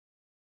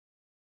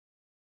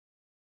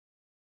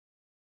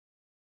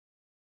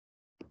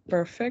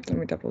Perfect. Let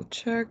me double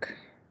check.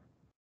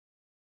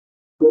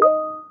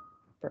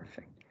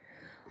 Perfect.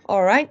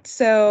 All right,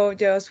 so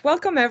just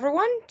welcome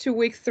everyone to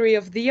week 3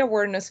 of the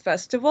Awareness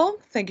Festival.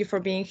 Thank you for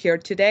being here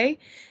today.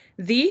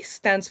 The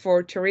stands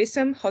for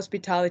Tourism,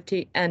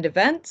 Hospitality, and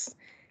Events.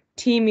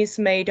 Team is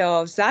made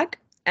of Zach,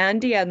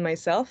 Andy, and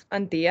myself,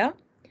 Antia.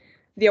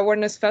 The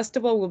Awareness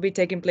Festival will be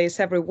taking place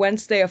every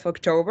Wednesday of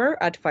October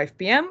at 5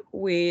 p.m.,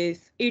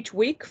 with each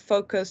week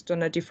focused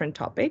on a different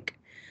topic.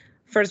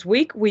 First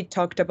week, we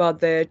talked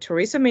about the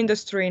tourism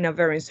industry in a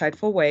very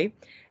insightful way.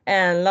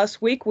 And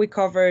last week, we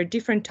covered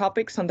different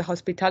topics on the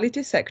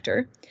hospitality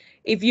sector.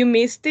 If you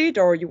missed it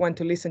or you want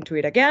to listen to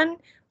it again,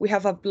 we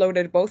have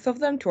uploaded both of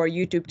them to our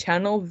YouTube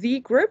channel,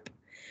 The Group.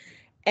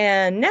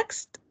 And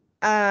next,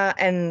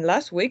 and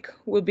last week,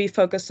 will be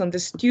focused on the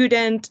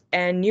student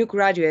and new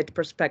graduate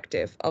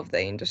perspective of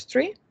the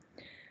industry.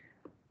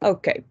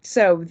 Okay,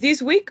 so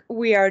this week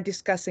we are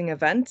discussing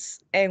events,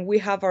 and we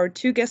have our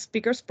 2 guest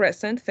speakers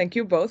present. Thank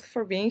you both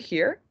for being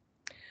here.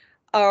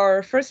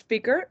 Our first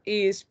speaker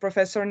is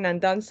Professor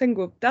Nandan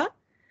Sengupta.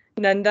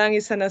 Nandan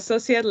is an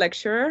associate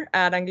lecturer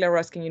at Anglia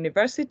Ruskin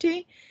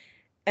University,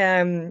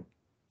 and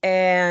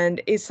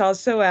is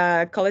also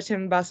a college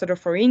ambassador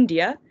for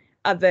India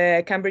at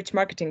the Cambridge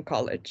Marketing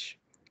College.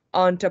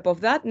 On top of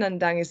that,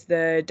 Nandan is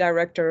the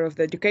director of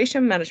the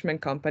education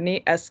management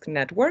company ESK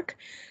Network,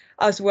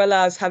 as well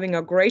as having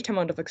a great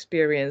amount of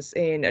experience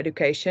in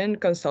education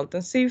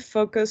consultancy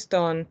focused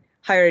on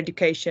higher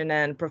education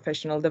and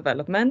professional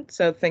development.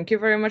 So thank you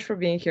very much for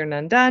being here,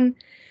 Nandan.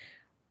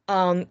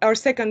 Our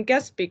second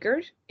guest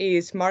speaker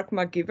is Mark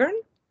McGivern.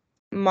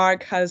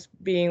 Mark has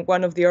been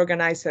one of the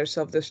organizers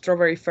of the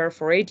Strawberry Fair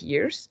for 8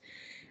 years,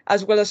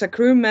 as well as a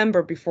crew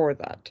member before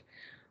that.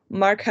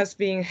 Mark has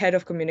been head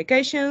of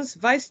communications,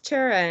 vice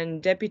chair,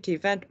 and deputy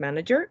event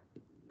manager.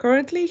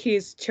 Currently, he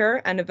is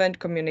chair and event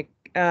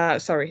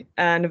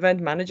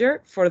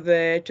manager for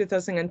the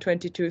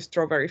 2022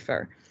 Strawberry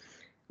Fair.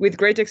 With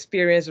great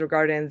experience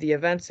regarding the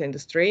events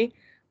industry,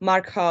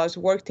 Mark has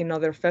worked in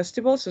other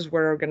festivals as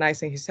well as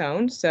organizing his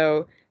own.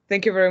 So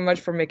thank you very much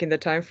for making the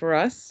time for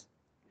us.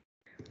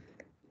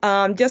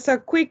 Just a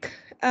quick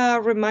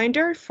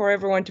reminder for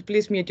everyone to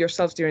please mute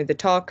yourselves during the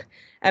talk,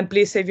 and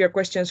please save your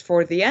questions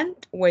for the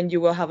end when you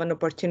will have an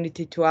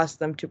opportunity to ask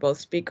them to both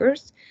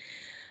speakers.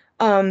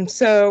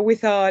 So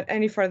without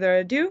any further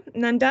ado,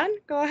 Nandan,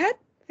 go ahead.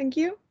 Thank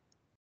you.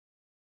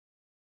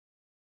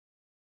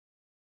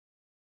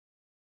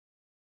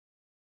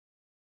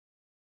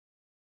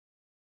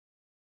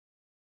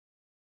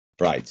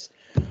 Right.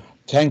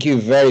 Thank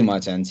you very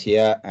much,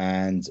 Antia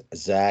and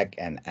Zach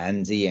and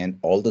Andy and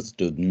all the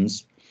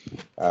students.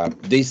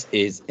 This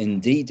is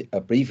indeed a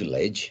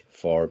privilege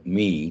for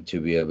me to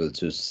be able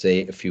to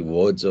say a few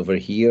words over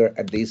here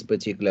at this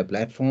particular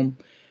platform.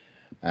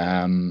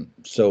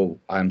 So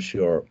I'm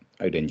sure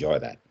I'd enjoy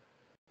that.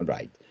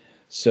 Right.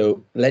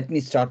 So let me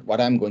start what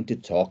I'm going to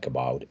talk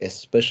about,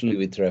 especially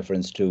with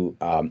reference to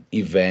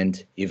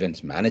event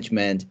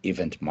management,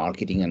 event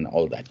marketing, and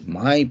all that.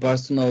 My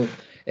personal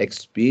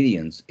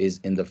experience is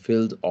in the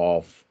field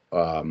of,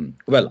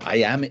 well, I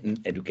am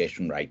in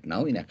education right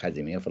now in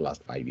academia for the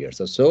last 5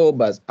 years or so,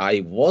 but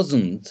I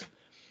wasn't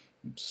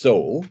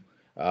so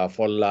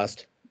for the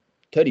last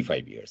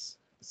 35 years.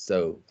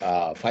 So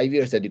 5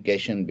 years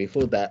education.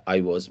 Before that,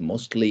 I was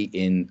mostly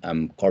in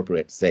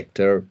corporate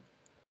sector,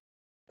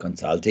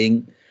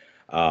 consulting,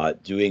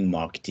 doing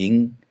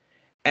marketing,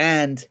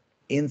 and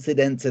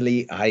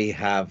incidentally, I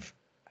have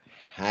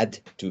had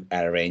to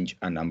arrange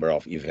a number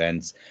of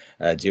events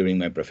during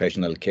my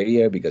professional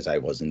career because I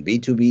was in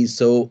B2B.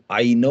 So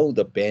I know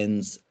the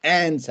pains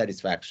and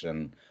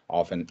satisfaction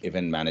of an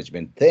event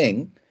management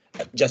thing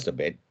just a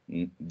bit.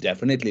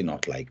 Definitely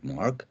not like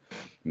Mark,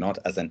 not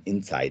as an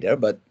insider,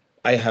 but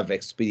I have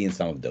experienced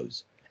some of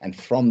those. And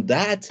from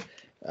that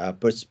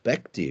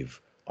perspective,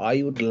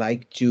 I would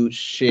like to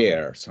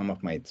share some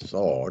of my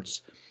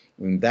thoughts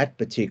in that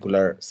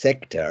particular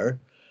sector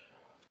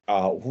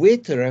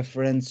with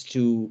reference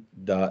to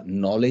the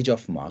knowledge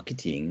of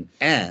marketing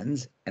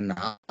and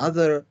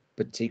another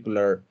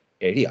particular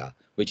area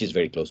which is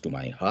very close to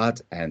my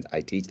heart, and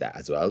I teach that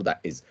as well, that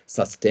is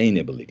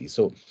sustainability.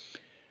 So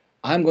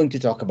I'm going to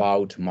talk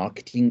about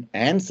marketing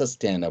and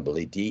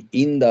sustainability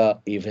in the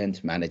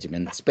event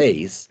management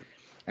space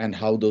and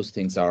how those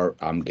things are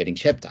getting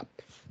shaped up.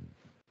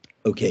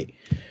 Okay,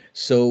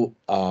 so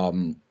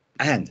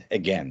and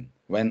again,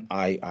 when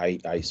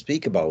I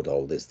speak about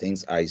all these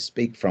things, I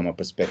speak from a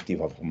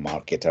perspective of a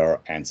marketer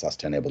and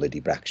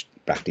sustainability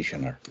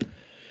practitioner.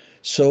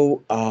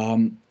 So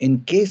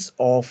in case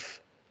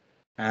of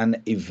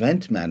an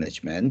event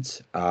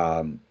management,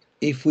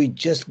 if we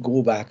just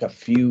go back a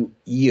few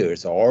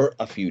years or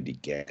a few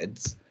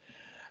decades,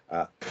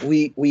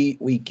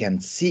 we can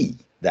see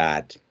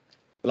that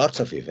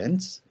lots of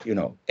events, you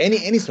know,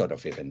 any sort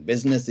of event,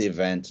 business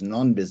event,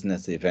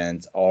 non-business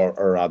events, or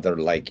rather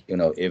like, you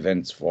know,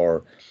 events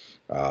for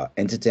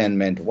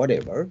entertainment,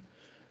 whatever,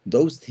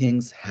 those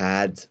things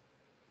had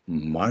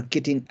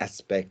marketing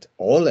aspect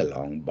all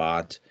along,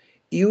 but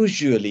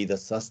usually the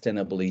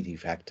sustainability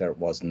factor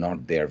was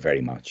not there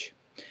very much.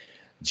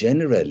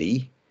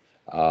 Generally,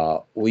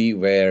 we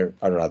were,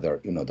 or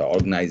rather, the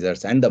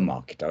organizers and the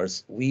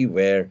marketers, we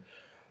were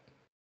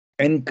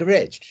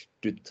encouraged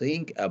to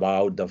think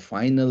about the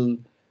final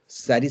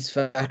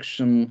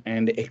satisfaction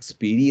and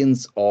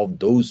experience of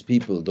those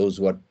people, those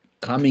who are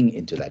coming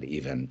into that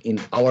event. In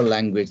our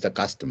language, the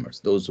customers,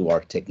 those who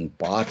are taking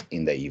part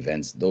in the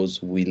events, those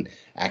who will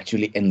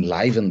actually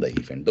enliven the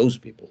event, those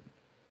people.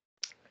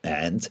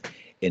 And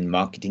in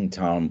marketing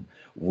term,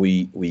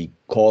 we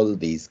call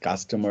these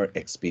customer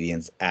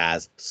experience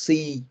as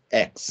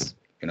CX,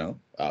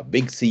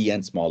 big C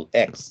and small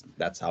X.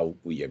 That's how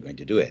we are going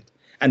to do it.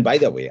 And by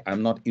the way,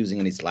 I'm not using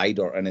any slide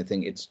or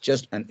anything. It's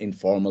just an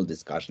informal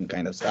discussion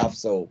kind of stuff.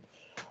 So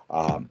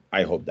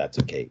I hope that's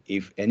okay.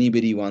 If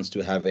anybody wants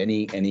to have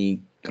any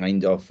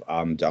kind of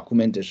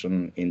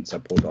documentation in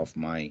support of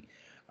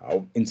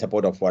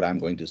what I'm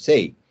going to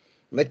say,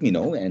 let me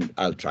know, and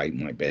I'll try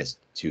my best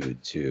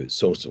to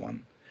source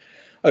one.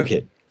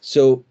 Okay,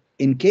 so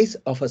in case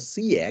of a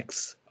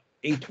CX,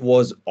 it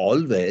was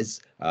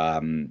always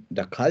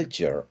the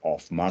culture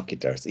of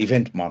marketers,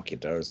 event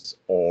marketers,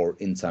 or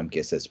in some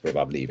cases,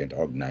 probably event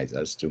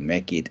organizers, to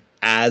make it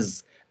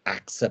as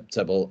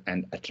acceptable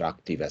and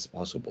attractive as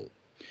possible,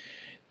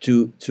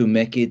 to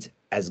make it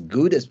as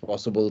good as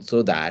possible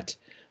so that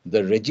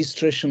the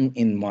registration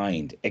in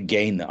mind,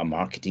 again, a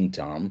marketing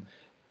term,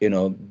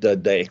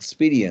 the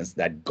experience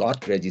that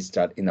got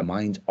registered in the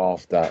mind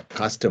of the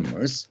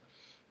customers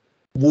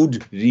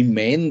would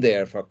remain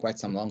there for quite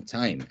some long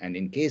time. And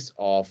in case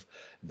of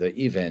the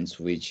events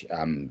which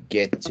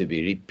get to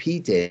be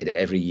repeated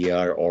every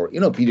year or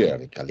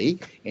periodically,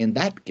 in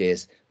that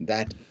case,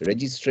 that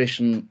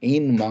registration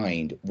in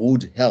mind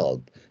would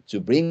help to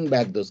bring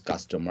back those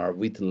customers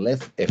with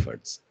less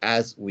efforts,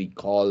 as we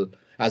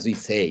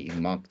say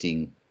in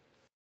marketing.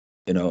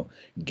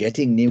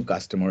 Getting new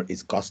customer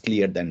is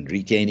costlier than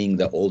retaining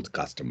the old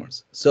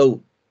customers.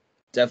 So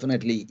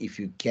definitely, if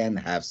you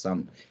can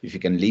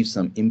leave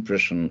some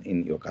impression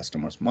in your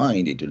customer's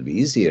mind, it will be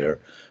easier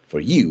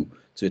for you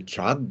to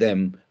track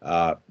them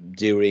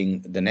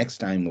during the next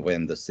time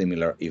when the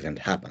similar event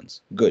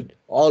happens. Good,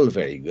 all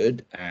very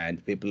good,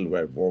 and people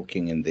were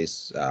working in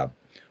this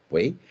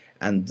way.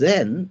 And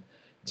then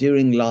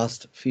during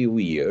last few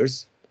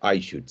years, I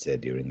should say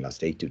during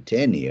last 8 to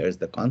 10 years,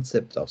 the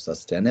concept of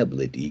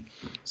sustainability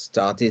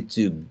started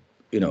to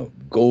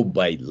go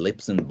by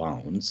leaps and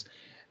bounds.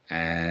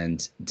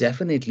 And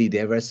definitely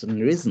there were some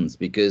reasons,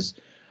 because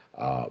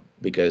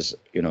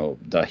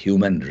the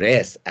human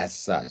race as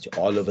such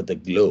all over the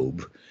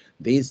globe,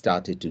 they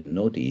started to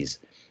notice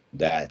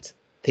that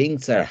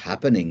things are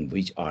happening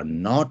which are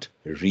not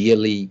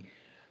really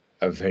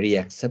very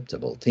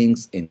acceptable,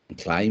 things in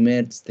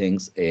climate,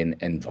 things in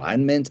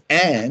environment,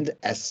 and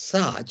as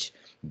such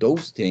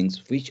those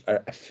things which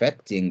are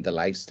affecting the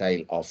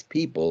lifestyle of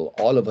people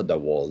all over the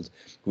world,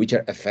 which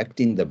are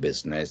affecting the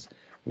business,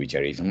 which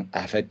are even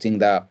affecting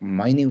the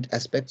minute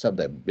aspects of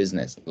the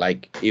business,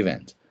 like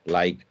event,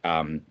 like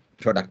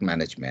product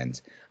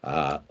management,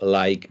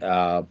 product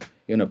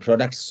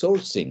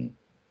sourcing,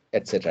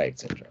 etc.,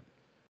 etc.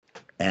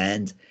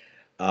 And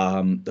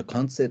the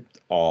concept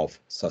of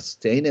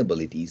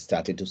sustainability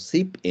started to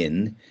seep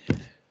in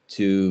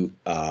to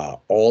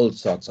all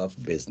sorts of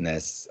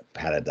business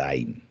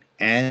paradigm,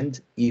 and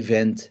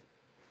event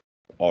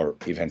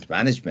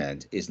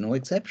management is no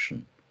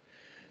exception.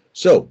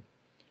 So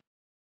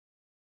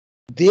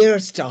there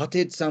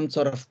started some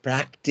sort of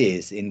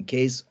practice in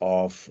case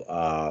of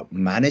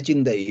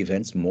managing the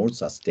events more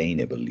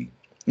sustainably.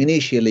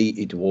 Initially,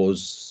 it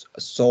was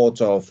sort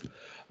of,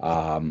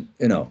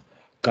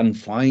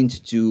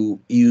 confined to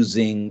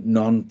using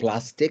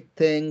non-plastic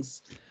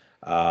things,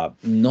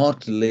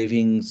 not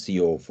leaving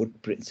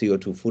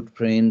CO2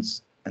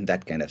 footprints, and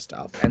that kind of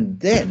stuff. And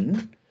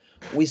then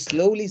we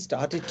slowly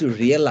started to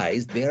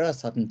realize there are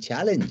certain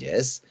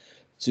challenges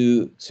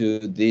to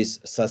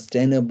these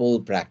sustainable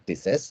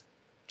practices.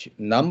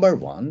 Number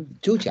one,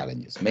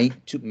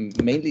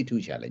 mainly two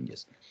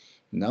challenges.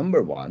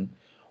 Number one,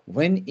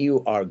 when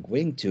you are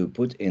going to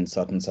put in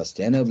certain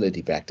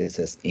sustainability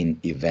practices in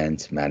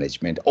event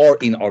management or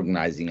in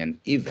organizing an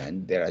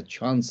event, there are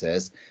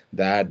chances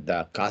that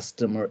the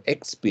customer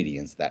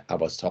experience that I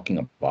was talking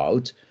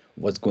about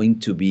was going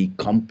to be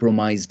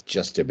compromised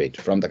just a bit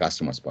from the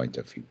customer's point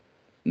of view.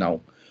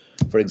 Now,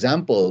 for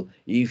example,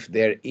 if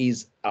there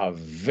is a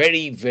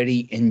very,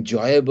 very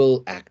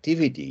enjoyable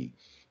activity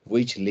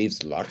which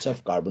leaves lots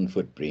of carbon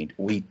footprint,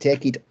 we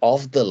take it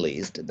off the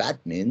list.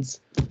 That means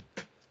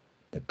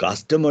the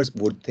customers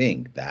would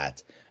think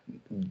that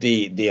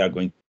they are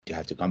going to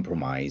have to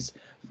compromise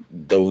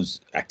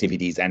those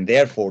activities, and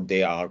therefore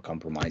they are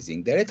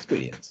compromising their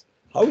experience.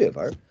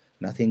 However,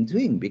 nothing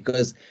doing,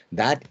 because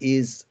that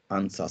is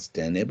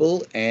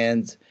unsustainable.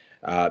 And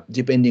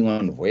depending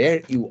on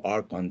where you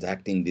are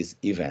conducting this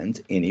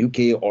event in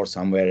UK or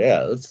somewhere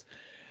else,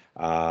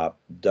 Uh,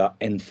 the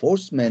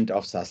enforcement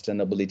of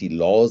sustainability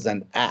laws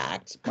and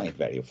acts might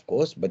vary, of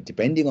course, but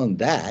depending on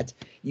that,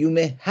 you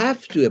may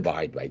have to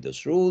abide by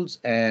those rules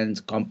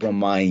and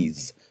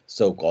compromise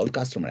so-called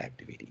customer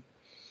activity.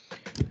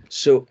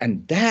 So,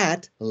 and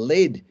that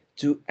led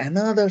to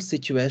another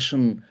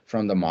situation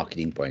from the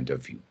marketing point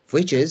of view,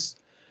 which is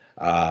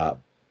uh,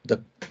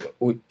 the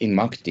in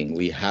marketing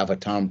we have a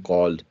term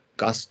called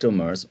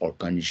customers or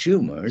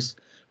consumers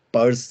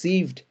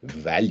perceived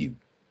value,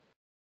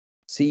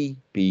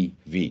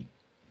 CPV,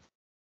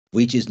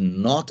 which is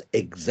not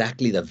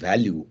exactly the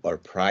value or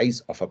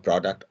price of a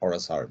product or a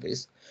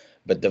service,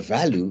 but the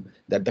value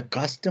that the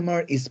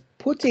customer is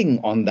putting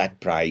on that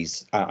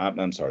price,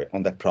 I'm sorry,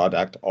 on that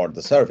product or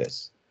the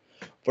service.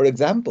 For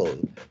example,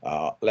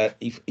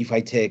 if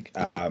I take,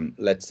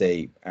 let's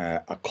say,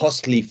 a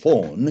costly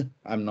phone,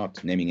 I'm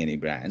not naming any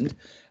brand,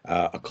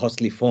 a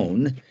costly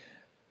phone,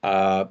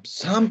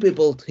 some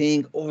people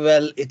think, oh,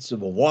 well, it's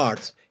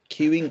worth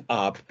queuing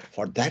up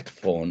for that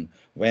phone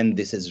when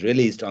this is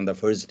released on the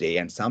first day,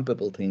 and some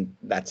people think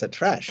that's a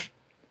trash.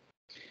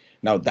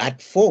 Now,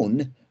 that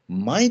phone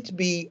might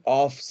be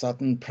of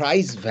certain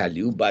price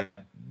value, but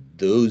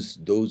those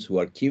who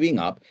are queuing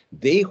up,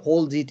 they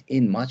hold it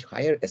in much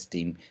higher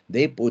esteem.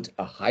 They put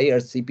a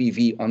higher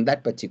CPV on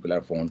that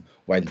particular phone,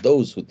 while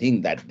those who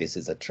think that this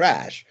is a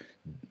trash,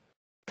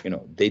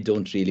 they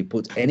don't really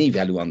put any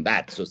value on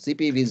that. So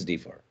CPVs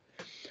differ.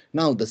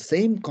 Now, the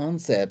same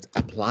concept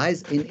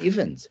applies in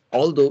events,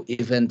 although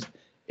event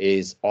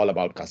is all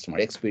about customer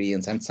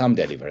experience and some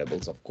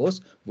deliverables, of course,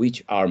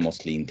 which are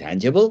mostly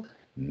intangible.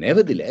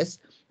 Nevertheless,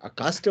 a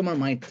customer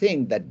might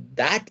think that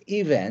that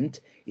event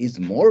is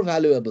more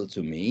valuable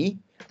to me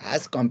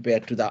as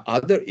compared to the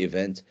other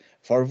event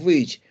for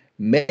which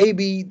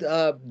maybe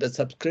the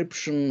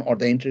subscription or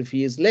the entry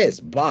fee is less,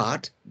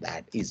 but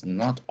that is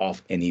not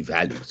of any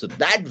value. So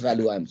that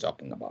value I'm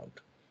talking about.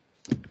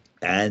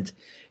 And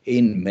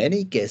in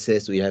many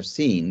cases, we have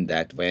seen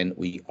that when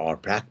we are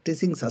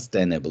practicing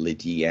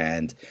sustainability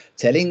and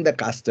telling the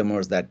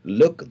customers that,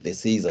 look,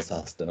 this is a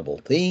sustainable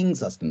thing,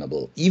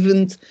 sustainable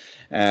event,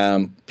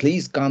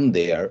 please come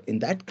there. In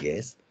that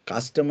case,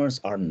 customers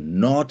are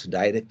not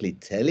directly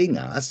telling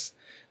us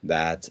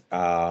that,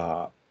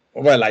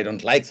 well, I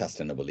don't like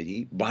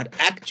sustainability, but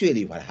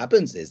actually what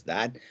happens is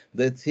that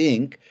they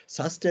think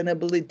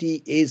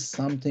sustainability is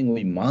something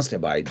we must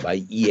abide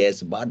by.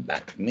 Yes, but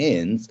that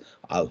means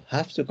I'll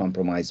have to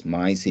compromise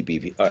my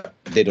CPV.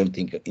 They don't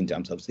think in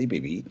terms of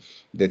CPV;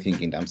 they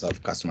think in terms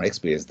of customer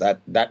experience.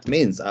 That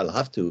means I'll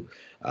have to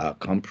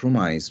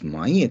compromise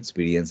my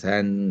experience.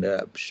 And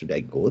should I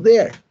go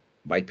there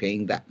by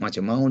paying that much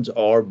amount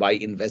or by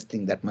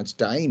investing that much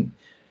time?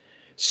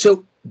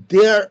 So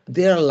there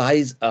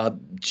lies a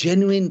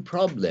genuine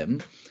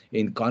problem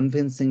in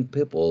convincing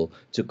people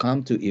to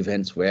come to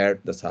events where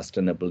the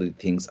sustainability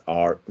things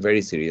are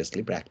very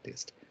seriously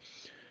practiced.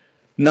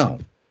 Now,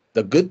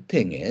 the good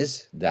thing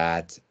is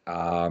that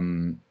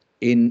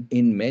in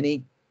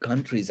many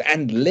countries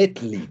and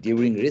lately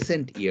during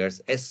recent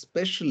years,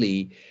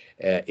 especially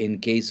in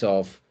case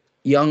of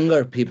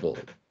younger people,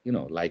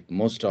 like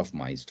most of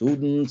my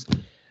students,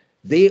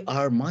 they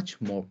are much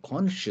more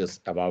conscious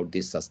about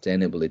this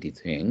sustainability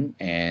thing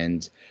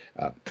and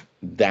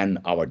than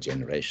our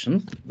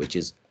generation, which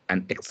is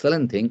an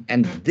excellent thing,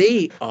 and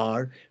they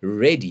are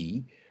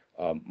ready,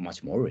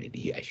 much more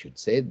ready, I should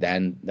say,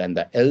 than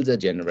the elder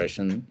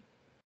generation,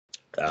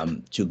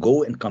 to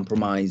go and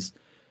compromise,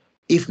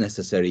 if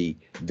necessary,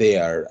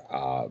 their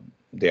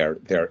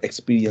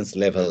experience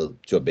level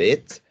to a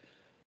bit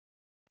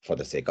for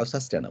the sake of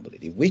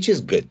sustainability, which is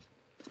good.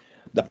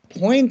 The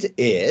point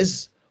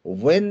is,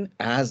 when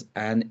as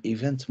an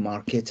event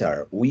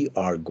marketer, we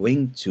are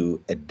going to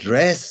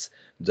address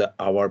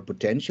our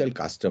potential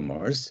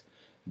customers,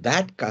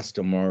 that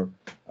customer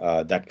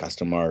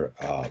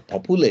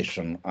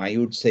population, I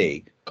would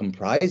say,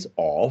 comprise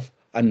of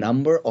a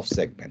number of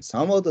segments.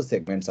 Some of the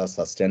segments are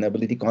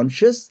sustainability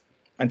conscious,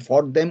 and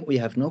for them, we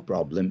have no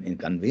problem in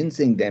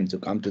convincing them to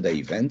come to the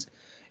event,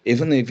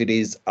 even if it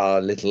is a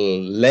little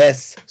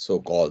less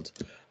so-called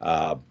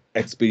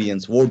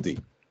experience worthy.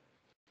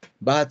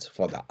 But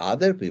for the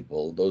other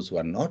people, those who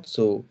are not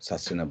so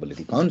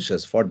sustainability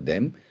conscious, for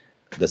them,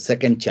 the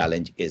second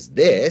challenge is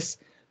this: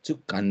 to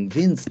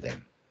convince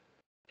them.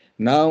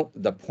 Now,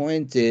 the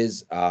point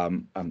is,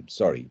 I'm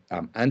sorry,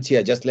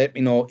 Antia, just let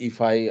me know if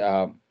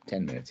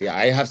 10 minutes. Yeah,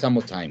 I have some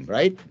more time,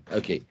 right?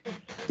 Okay.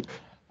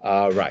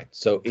 Right.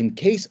 So in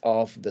case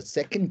of the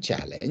second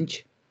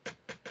challenge,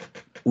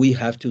 we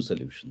have two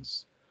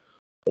solutions.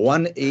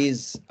 One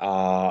is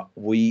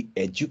we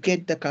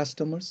educate the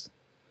customers,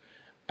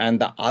 and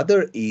the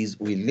other is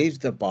we leave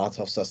the path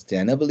of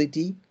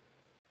sustainability,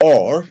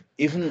 or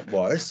even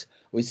worse,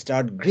 we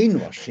start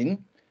greenwashing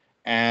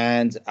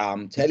and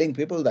telling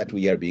people that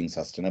we are being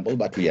sustainable,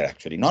 but we are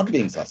actually not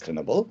being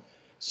sustainable.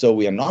 So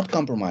we are not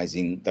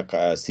compromising the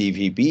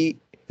CPV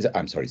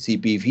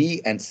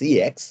and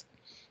CX,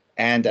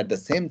 and at the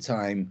same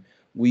time,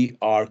 we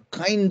are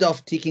kind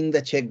of ticking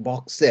the check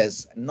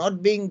boxes,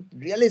 not being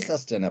really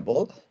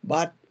sustainable,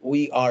 but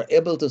we are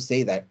able to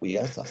say that we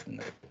are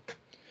sustainable.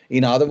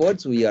 In other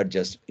words, we are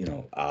just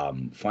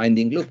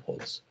finding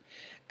loopholes.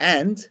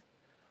 And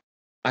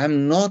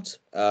I'm not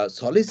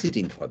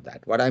soliciting for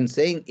that. What I'm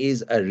saying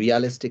is a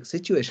realistic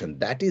situation.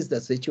 That is the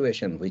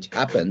situation which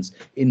happens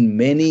in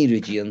many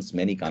regions,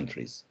 many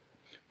countries.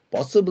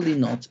 Possibly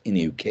not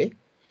in UK,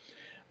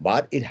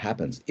 but it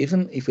happens.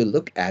 Even if you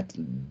look at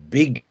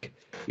big,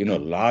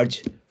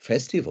 large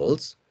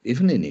festivals,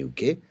 even in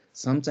UK,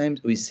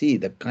 sometimes we see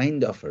the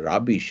kind of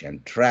rubbish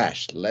and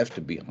trash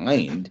left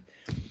behind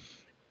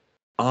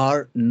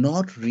are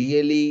not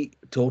really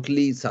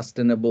totally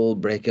sustainable,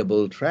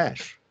 breakable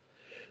trash.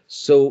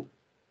 So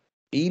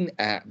in,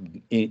 uh,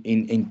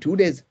 in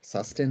today's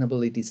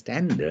sustainability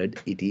standard,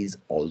 it is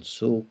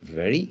also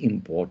very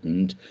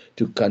important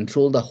to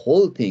control the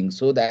whole thing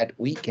so that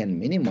we can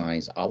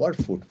minimize our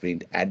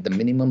footprint at the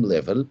minimum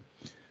level.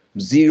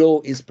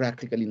 Zero is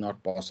practically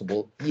not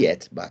possible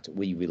yet, but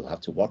we will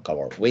have to work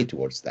our way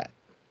towards that.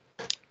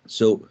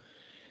 So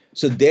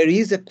so there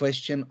is a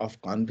question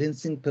of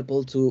convincing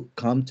people to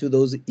come to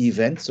those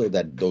events so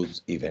that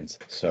those events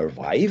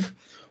survive,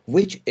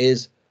 which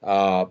is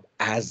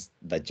as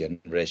the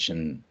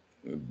generation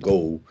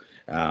go,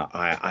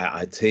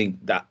 I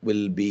think that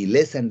will be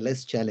less and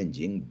less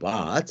challenging.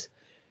 But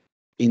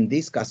in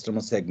this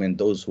customer segment,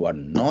 those who are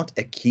not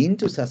akin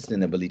to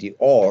sustainability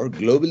or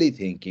globally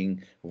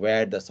thinking,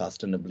 where the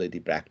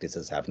sustainability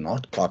practices have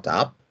not caught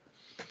up,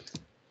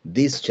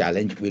 this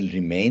challenge will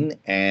remain,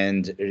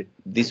 and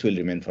this will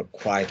remain for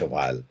quite a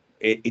while.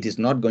 It is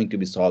not going to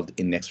be solved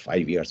in next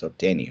 5 years or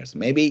 10 years,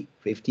 maybe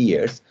 50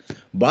 years,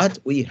 but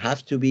we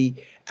have to be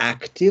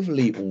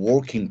actively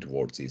working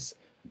towards this.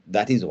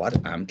 That is what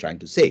I'm trying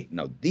to say.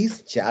 Now,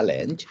 this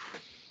challenge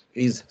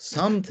is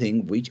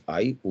something which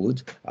I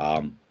would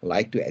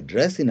like to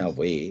address in a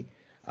way.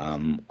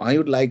 I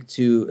would like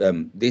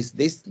to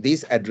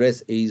this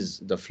address is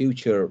the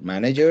future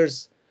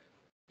managers,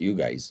 you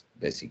guys,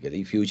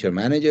 basically future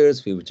managers,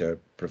 future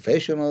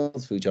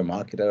professionals, future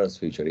marketers,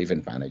 future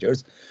event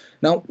managers.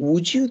 Now,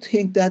 would you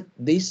think that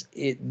this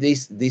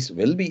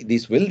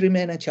will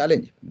remain a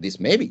challenge? This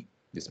may be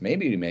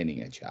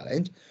remaining a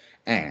challenge.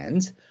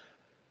 And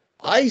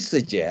I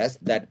suggest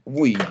that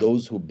we,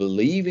 those who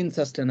believe in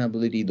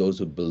sustainability, those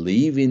who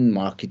believe in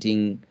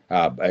marketing,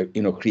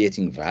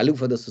 creating value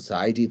for the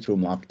society through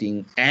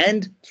marketing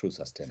and through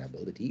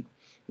sustainability,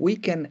 we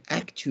can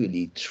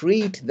actually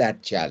treat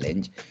that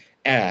challenge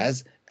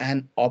as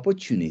an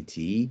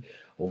opportunity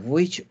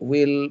which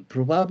will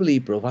probably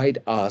provide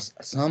us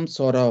some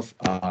sort of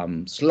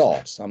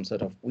slot, some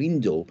sort of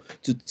window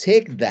to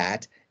take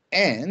that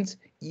and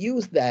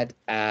use that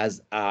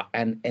as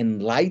an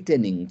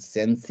enlightening,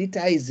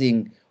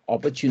 sensitizing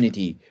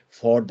opportunity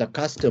for the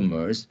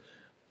customers,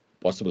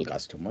 possible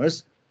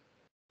customers,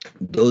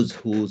 those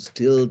who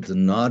still do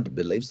not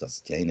believe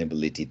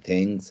sustainability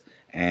things,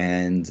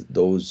 and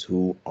those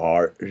who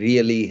are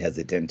really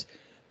hesitant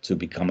to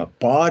become a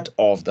part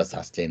of the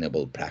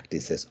sustainable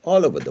practices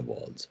all over the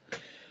world.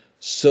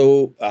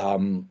 So,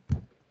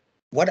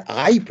 what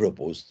I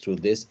propose through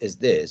this is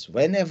this: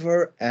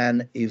 whenever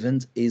an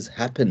event is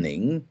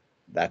happening,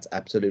 that's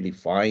absolutely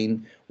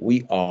fine.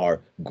 We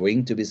are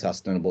going to be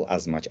sustainable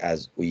as much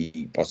as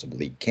we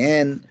possibly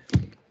can.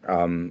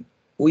 Um,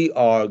 we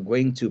are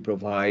going to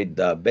provide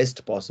the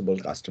best possible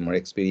customer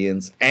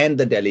experience and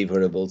the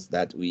deliverables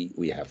that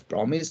we have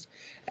promised.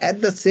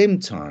 At the same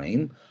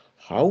time,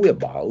 how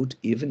about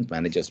event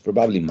managers?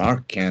 Probably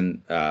Mark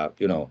can,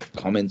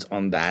 comment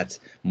on that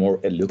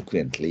more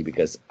eloquently,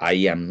 because I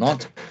am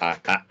not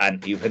an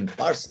event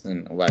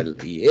person. While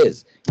he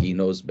is, he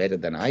knows better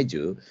than I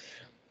do.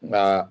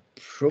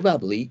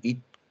 Probably it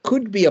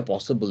could be a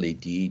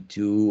possibility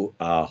to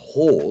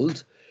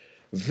hold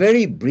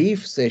very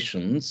brief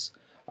sessions,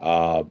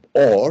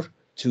 or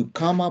to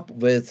come up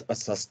with a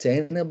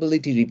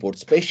sustainability report,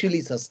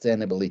 especially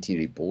sustainability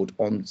report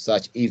on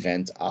such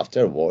events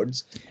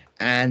afterwards,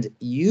 and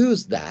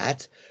use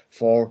that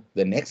for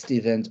the next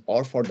event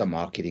or for the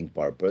marketing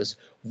purpose,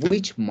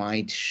 which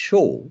might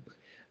show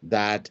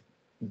that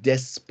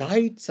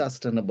despite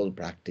sustainable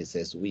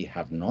practices, we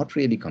have not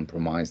really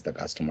compromised the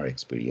customer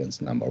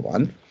experience, number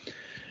one.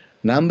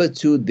 Number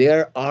two,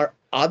 there are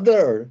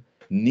other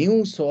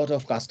new sort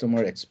of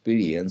customer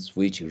experience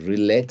which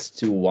relates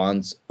to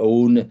one's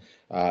own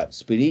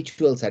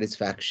spiritual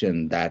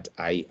satisfaction, that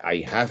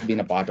I have been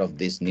a part of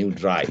this new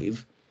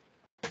drive,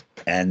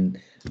 and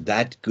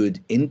that could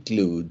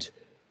include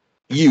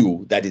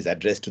you, that is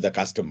addressed to the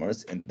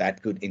customers, and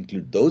that could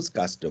include those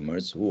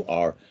customers who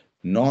are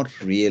not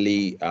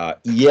really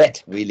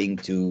yet willing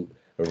to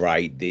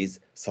ride this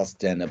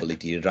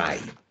sustainability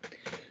ride.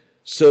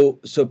 So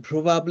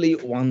probably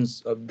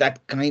once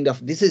that kind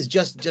of, this is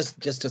just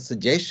a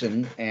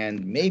suggestion,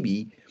 and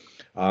maybe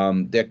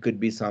there could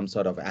be some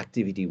sort of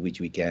activity which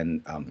we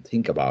can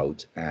think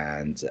about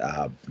and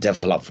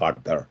develop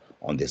further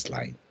on this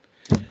line.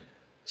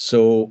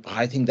 So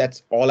I think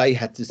that's all I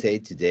had to say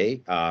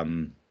today.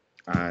 And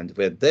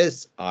with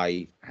this,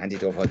 I hand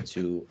it over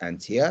to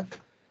Antia.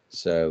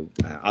 So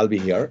I'll be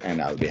here,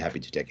 and I'll be happy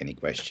to take any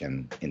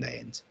question in the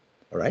end.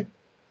 All right.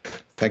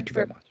 Thank you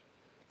very much.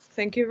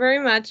 Thank you very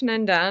much,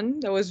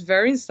 Nandan. That was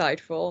very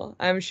insightful.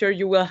 I'm sure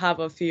you will have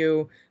a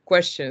few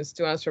questions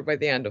to answer by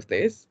the end of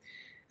this.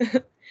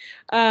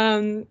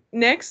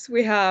 Next,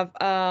 we have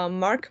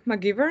Mark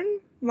McGivern.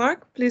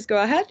 Mark, please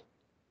go ahead.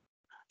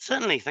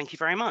 Certainly, thank you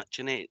very much.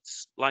 And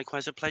it's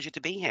likewise a pleasure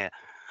to be here.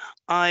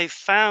 I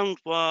found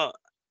what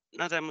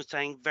Nadem was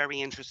saying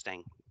very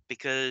interesting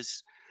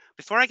because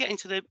before I get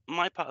into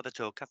my part of the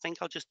talk, I think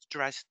I'll just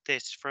address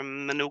this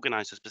from an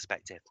organizer's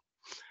perspective.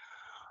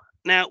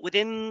 Now,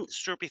 within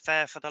Strawberry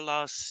Fair for the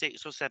last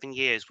 6 or 7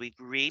 years, we've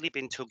really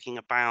been talking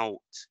about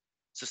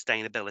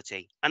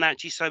sustainability, and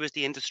actually so is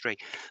the industry.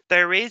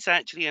 There is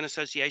actually an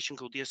association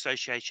called the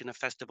Association of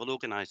Festival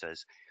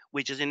Organizers,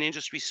 which is an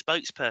industry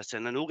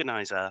spokesperson and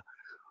organizer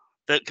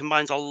that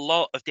combines a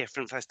lot of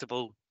different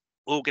festival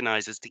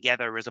organizers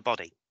together as a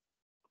body.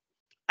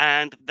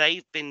 And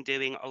they've been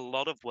doing a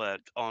lot of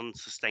work on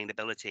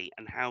sustainability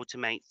and how to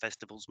make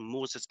festivals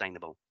more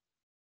sustainable.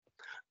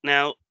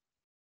 Now,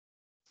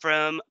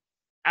 from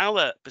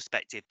our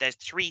perspective, there's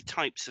three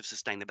types of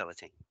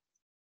sustainability.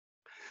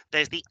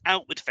 There's the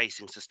outward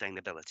facing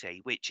sustainability,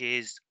 which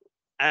is,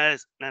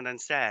 as Nandan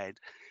said,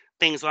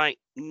 things like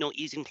not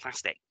using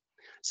plastic.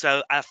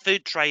 So our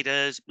food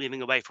traders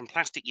moving away from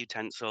plastic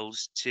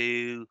utensils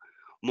to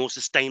more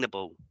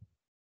sustainable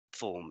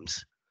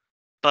forms,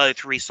 both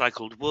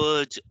recycled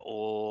wood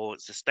or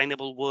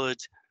sustainable wood,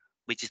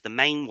 which is the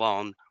main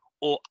one,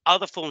 or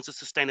other forms of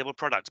sustainable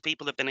products.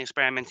 People have been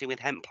experimenting with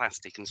hemp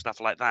plastic and stuff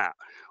like that,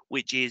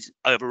 which is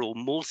overall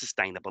more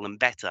sustainable and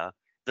better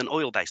than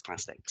oil-based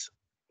plastics.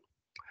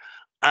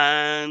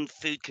 And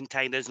food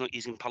containers, not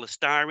using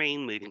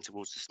polystyrene, moving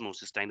towards more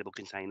sustainable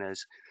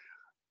containers,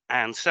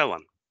 and so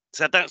on.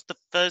 So that's the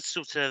first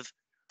sort of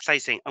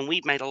facing, and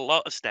we've made a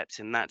lot of steps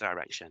in that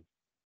direction.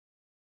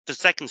 The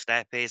second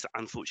step is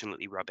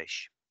unfortunately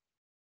rubbish.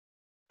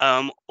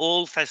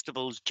 All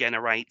festivals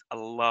generate a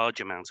large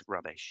amount of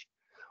rubbish.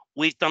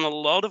 We've done a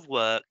lot of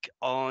work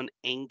on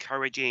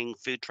encouraging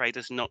food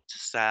traders not to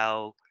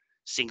sell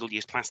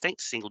single-use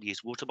plastics,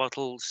 single-use water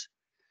bottles,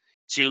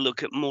 to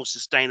look at more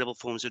sustainable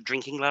forms of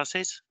drinking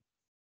glasses,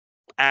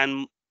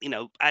 and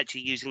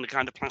actually using the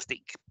kind of plastic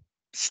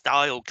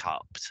style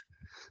cups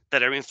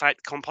that are in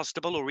fact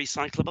compostable or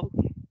recyclable,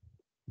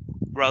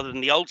 rather than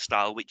the old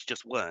style which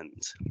just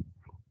weren't.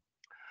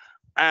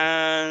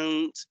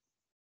 And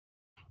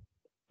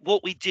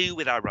what we do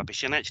with our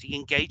rubbish and actually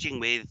engaging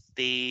with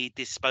the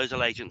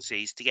disposal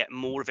agencies to get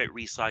more of it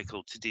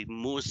recycled, to do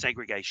more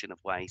segregation of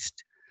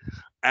waste,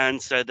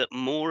 and so that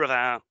more of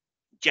our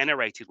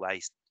generated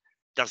waste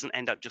doesn't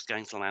end up just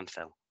going to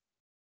landfill.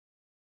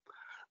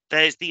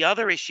 There's the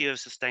other issue of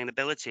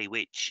sustainability,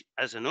 which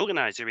as an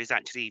organizer is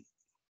actually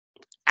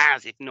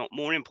as if not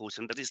more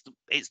important, but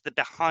it's the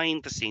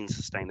behind the scenes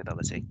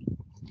sustainability.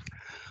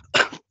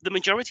 The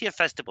majority of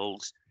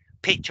festivals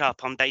pitch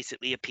up on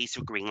basically a piece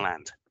of green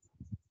land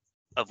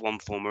of one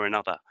form or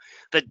another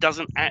that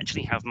doesn't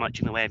actually have much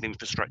in the way of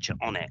infrastructure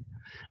on it.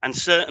 And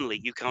certainly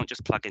you can't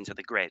just plug into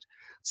the grid.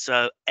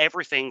 So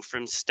everything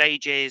from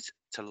stages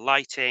to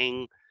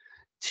lighting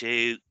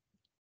to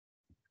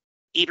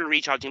even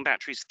recharging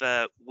batteries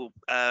for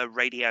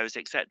radios,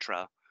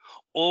 etc.,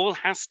 all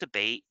has to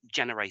be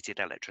generated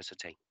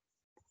electricity.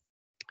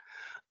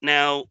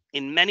 Now,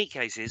 in many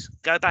cases,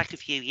 go back a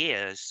few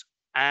years,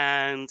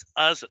 and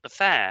us at the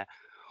fair,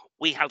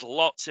 we had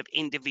lots of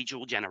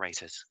individual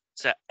generators.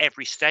 So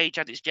every stage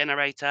had its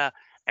generator,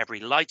 every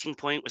lighting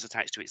point was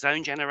attached to its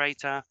own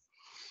generator,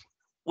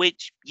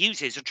 which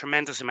uses a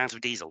tremendous amount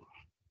of diesel,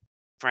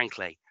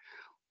 frankly,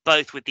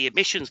 both with the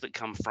emissions that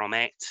come from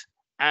it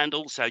and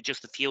also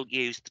just the fuel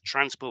use, the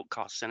transport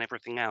costs, and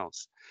everything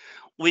else.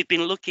 We've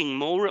been looking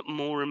more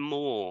and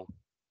more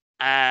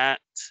at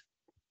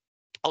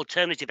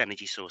alternative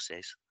energy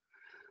sources.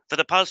 For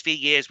the past few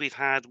years, we've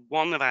had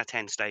one of our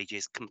 10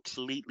 stages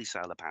completely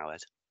solar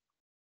powered.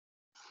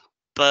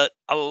 But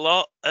a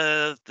lot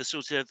of the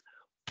sort of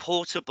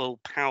portable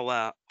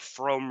power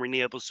from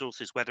renewable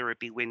sources, whether it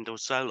be wind or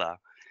solar,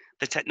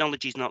 the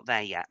technology is not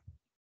there yet.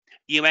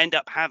 You end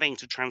up having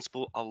to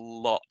transport a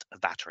lot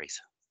of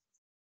batteries.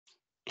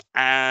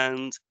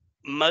 And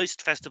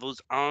most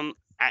festivals aren't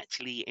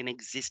actually in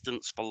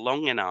existence for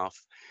long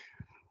enough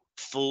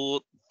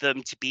for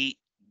them to be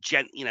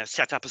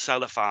set up a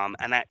solar farm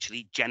and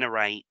actually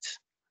generate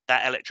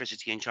that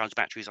electricity and charge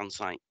batteries on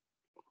site.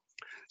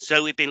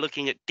 So we've been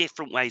looking at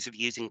different ways of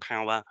using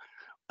power.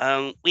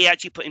 We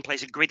actually put in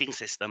place a gridding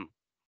system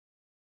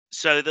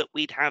so that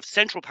we'd have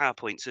central power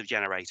points of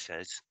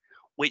generators,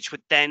 which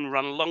would then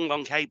run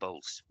long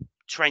cables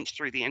trenched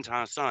through the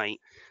entire site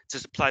to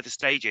supply the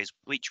stages,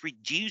 which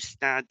reduced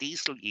our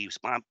diesel use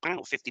by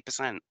about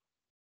 50%.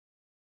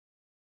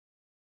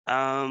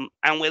 And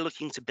we're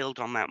looking to build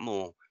on that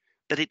more.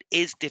 But it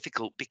is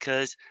difficult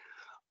because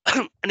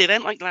an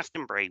event like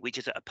Glastonbury, which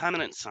is at a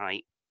permanent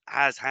site,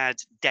 has had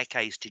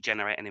decades to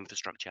generate an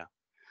infrastructure.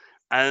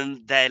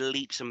 And they're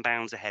leaps and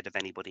bounds ahead of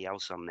anybody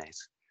else on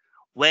this.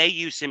 Where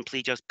you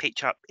simply just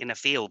pitch up in a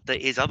field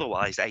that is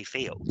otherwise a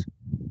field,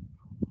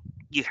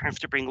 you have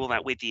to bring all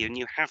that with you, and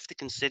you have to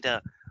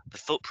consider the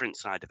footprint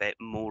side of it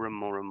more and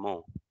more and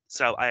more.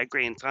 So I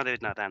agree entirely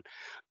with Nadan.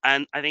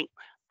 And I think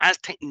as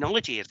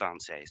technology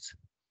advances,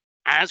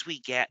 as we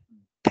get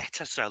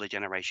better solar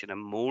generation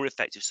and more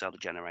effective solar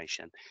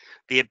generation,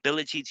 the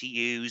ability to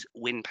use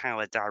wind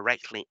power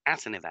directly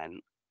at an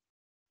event,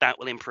 that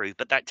will improve.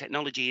 But that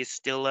technology is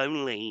still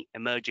only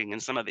emerging,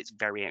 and some of it's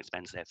very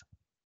expensive.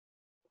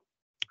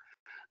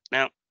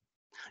 Now,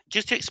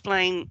 just to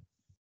explain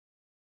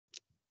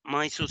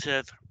my sort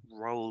of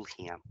role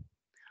here,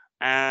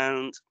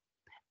 and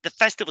the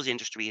festivals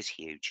industry is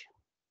huge.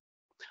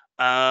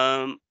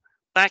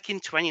 Back in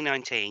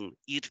 2019,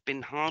 you'd have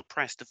been hard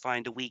pressed to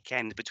find a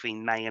weekend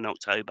between May and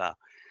October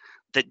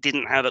that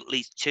didn't have at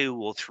least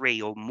 2 or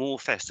 3 or more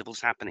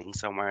festivals happening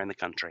somewhere in the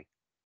country.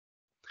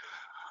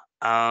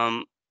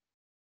 Um,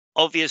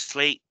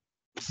 Obviously,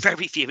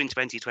 very few in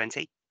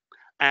 2020,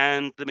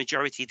 and the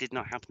majority did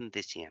not happen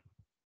this year.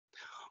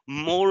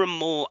 More and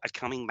more are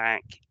coming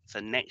back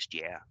for next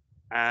year,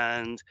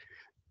 and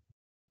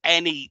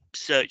any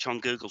search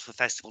on Google for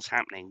festivals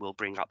happening will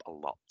bring up a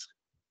lot.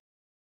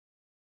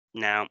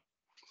 Now,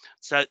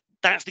 so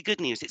that's the good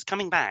news. It's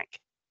coming back.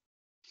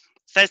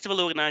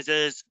 Festival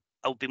organisers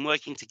have been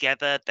working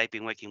together. They've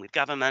been working with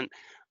government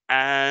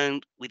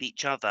and with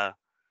each other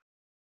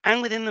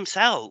and within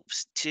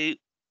themselves to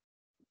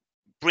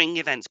bring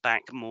events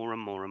back more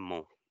and more and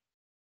more.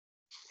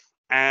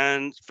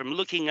 And from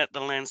looking at the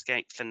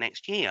landscape for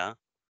next year,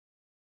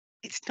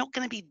 it's not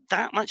going to be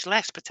that much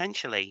less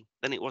potentially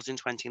than it was in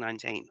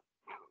 2019.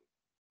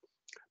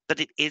 But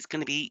it is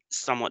going to be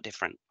somewhat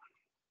different.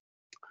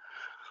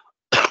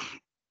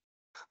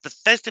 The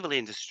festival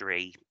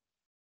industry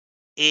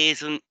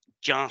isn't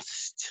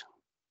just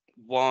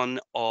one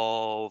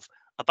of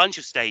a bunch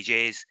of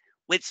stages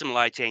with some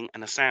lighting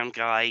and a sound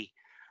guy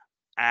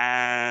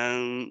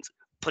and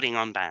putting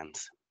on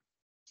bands.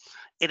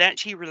 It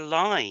actually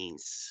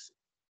relies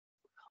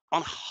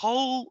on a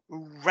whole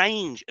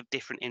range of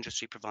different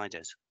industry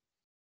providers,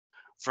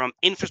 from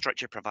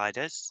infrastructure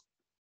providers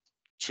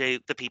to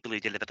the people who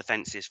deliver the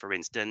fences, for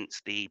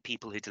instance, the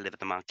people who deliver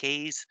the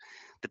marquees,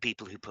 the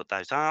people who put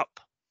those up,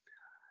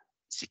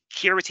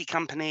 security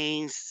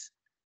companies,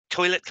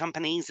 toilet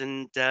companies,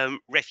 and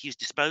refuse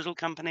disposal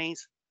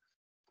companies.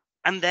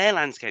 And their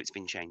landscape's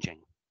been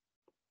changing.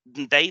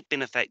 They've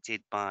been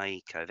affected by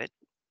COVID.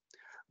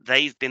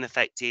 They've been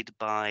affected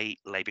by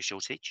labour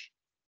shortage.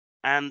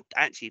 And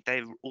actually,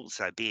 they're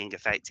also being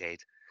affected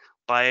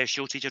by a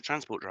shortage of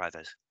transport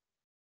drivers.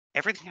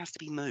 Everything has to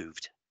be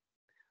moved.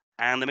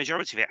 And the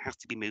majority of it has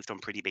to be moved on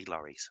pretty big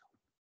lorries.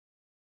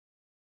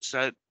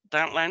 So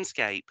that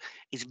landscape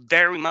is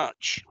very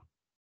much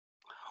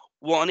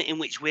one in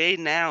which we're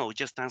now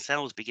just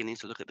ourselves beginning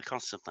to look at the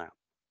costs of that.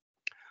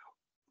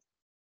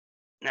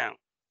 Now,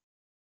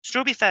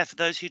 Strawberry Fair, for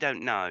those who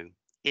don't know,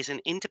 is an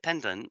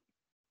independent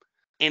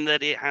in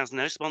that it has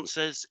no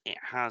sponsors, it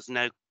has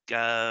no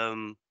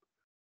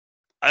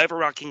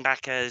overarching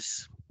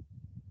backers.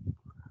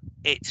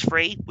 It's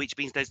free, which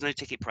means there's no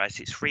ticket price.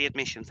 It's free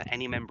admission for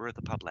any member of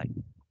the public.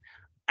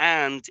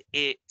 And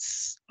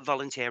it's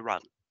volunteer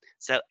run.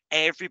 So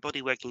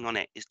everybody working on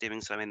it is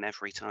doing so in their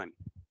free time.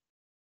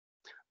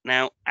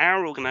 Now,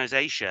 our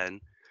organisation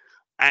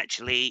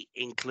actually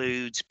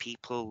includes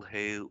people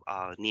who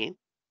are new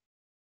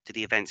to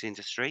the events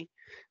industry,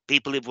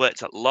 people who've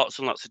worked at lots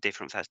and lots of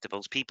different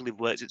festivals, people who've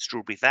worked at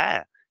Strawberry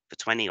Fair for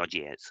 20 odd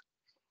years,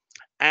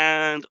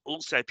 and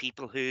also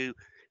people who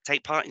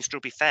take part in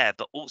Strawberry Fair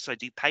but also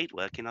do paid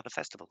work in other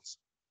festivals.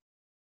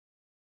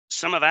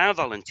 Some of our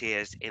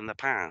volunteers in the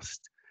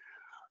past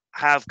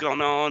have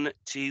gone on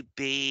to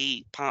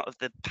be part of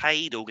the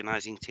paid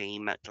organising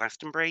team at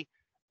Glastonbury,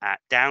 at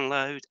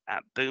Download,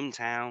 at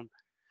Boomtown,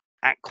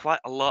 at quite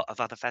a lot of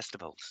other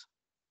festivals.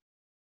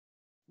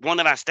 One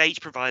of our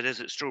stage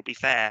providers at Strawberry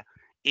Fair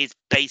is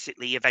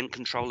basically event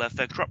controller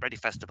for Crop Ready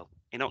Festival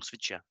in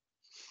Oxfordshire.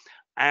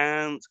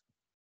 And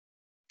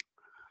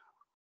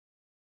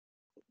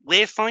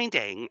we're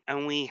finding,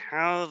 and we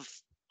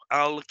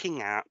are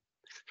looking at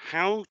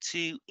how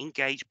to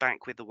engage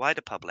back with the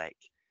wider public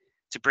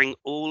to bring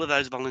all of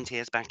those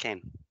volunteers back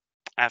in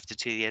after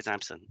 2 years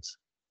absence.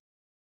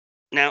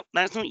 Now,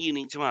 that's not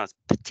unique to us.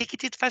 But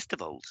ticketed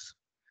festivals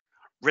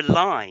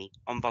rely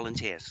on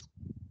volunteers.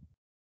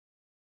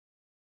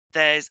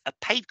 There's a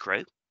paid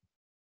crew,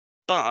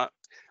 but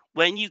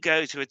when you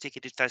go to a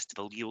ticketed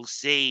festival, you'll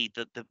see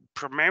that the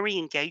primary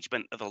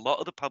engagement of a lot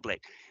of the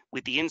public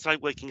with the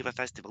inside working of a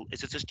festival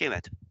is as a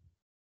steward.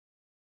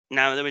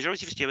 Now, the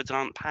majority of stewards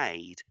aren't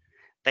paid.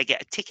 They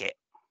get a ticket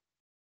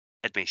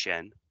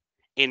admission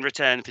in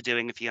return for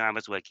doing a few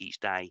hours work each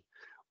day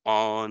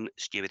on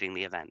stewarding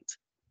the event.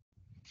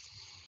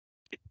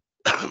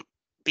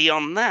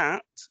 Beyond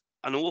that,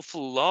 an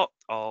awful lot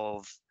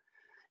of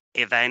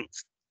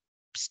events,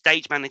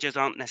 stage managers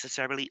aren't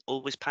necessarily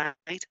always paid.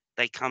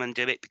 They come and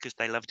do it because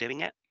they love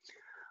doing it.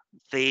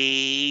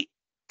 The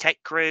tech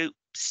crew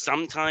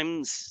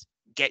sometimes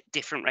get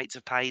different rates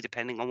of pay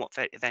depending on what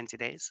event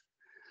it is.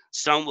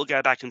 Some will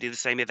go back and do the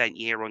same event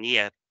year on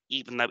year,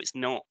 even though it's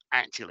not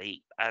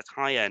actually as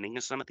high earning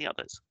as some of the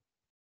others.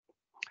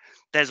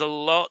 There's a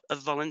lot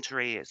of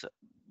volunteerism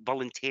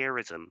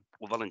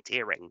or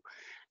volunteering,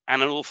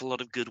 and an awful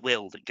lot of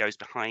goodwill that goes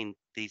behind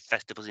the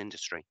festivals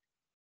industry.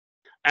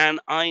 And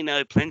I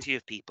know plenty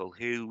of people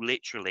who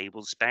literally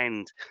will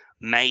spend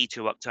May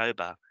to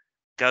October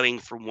going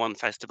from one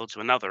festival to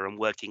another and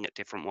working at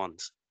different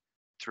ones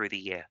through the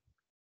year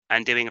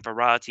and doing a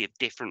variety of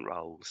different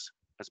roles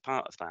as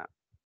part of that.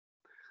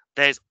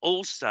 There's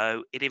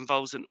also, it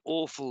involves an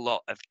awful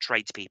lot of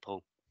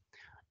tradespeople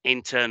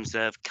in terms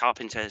of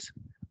carpenters,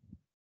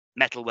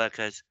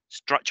 metalworkers,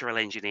 structural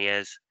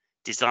engineers,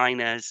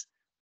 designers,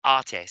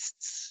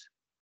 artists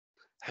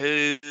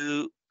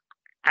who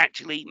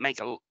actually make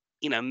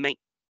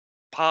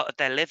part of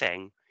their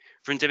living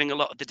from doing a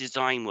lot of the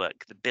design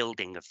work, the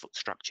building of foot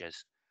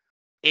structures.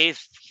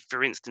 If,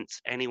 for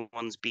instance,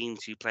 anyone's been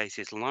to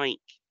places like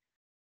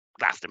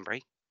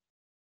Glastonbury,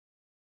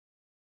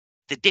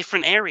 the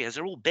different areas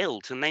are all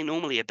built, and they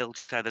normally are built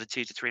over the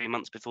 2 to 3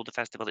 months before the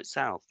festival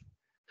itself.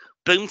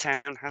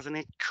 Boomtown has an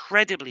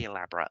incredibly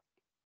elaborate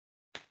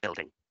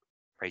building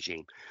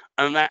regime,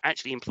 and that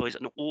actually employs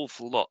an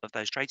awful lot of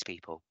those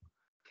tradespeople.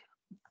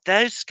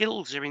 Those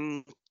skills are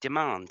in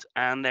demand,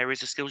 and there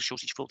is a skills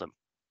shortage for them.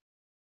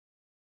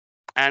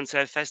 And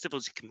so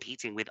festivals are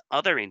competing with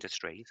other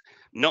industries,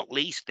 not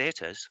least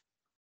theatres,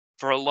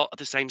 for a lot of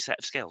the same set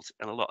of skills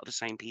and a lot of the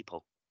same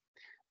people.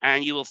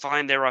 And you will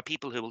find there are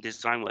people who will do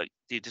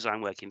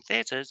design work in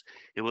theatres,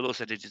 who will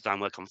also do design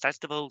work on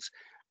festivals,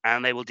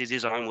 and they will do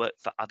design work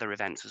for other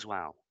events as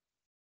well.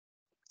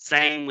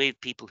 Same with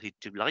people who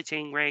do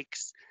lighting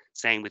rigs,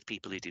 same with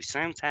people who do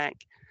sound tech,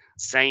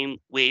 same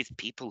with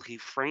people who,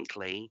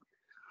 frankly,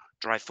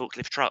 drive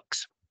forklift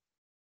trucks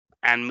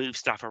and move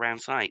stuff around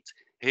site,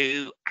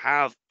 who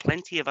have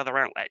plenty of other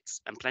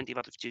outlets and plenty of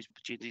other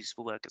opportunities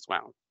for work as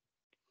well.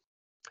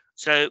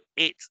 So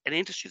it's an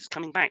industry that's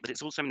coming back, but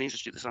it's also an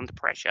industry that's under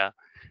pressure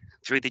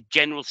through the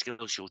general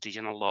skill shortage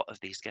in a lot of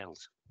these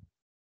skills.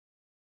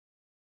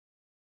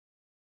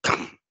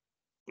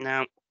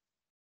 Now,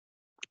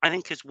 I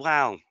think as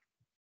well,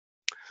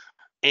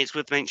 it's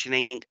worth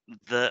mentioning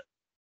that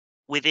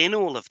within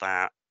all of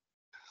that,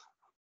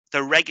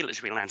 the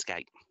regulatory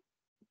landscape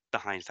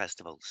behind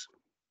festivals.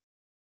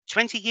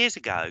 20 years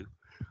ago,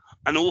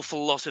 an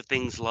awful lot of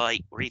things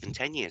like, or even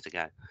 10 years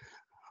ago,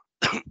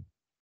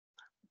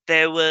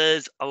 there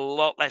was a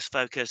lot less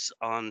focus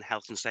on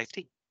health and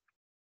safety.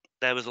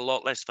 There was a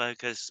lot less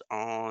focus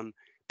on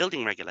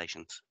building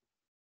regulations.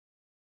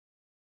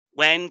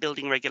 When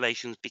building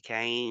regulations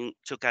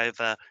took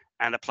over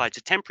and applied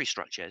to temporary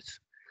structures,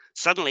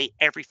 suddenly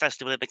every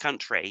festival in the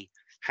country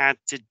had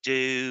to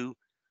do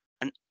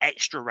an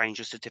extra range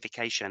of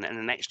certification and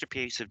an extra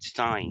piece of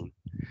design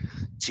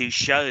to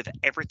show that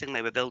everything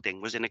they were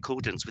building was in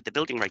accordance with the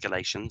building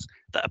regulations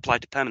that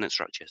applied to permanent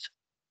structures.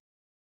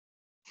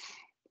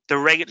 The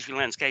regulatory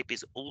landscape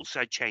is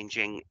also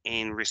changing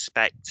in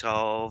respect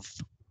of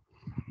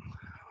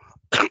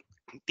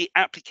the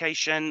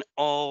application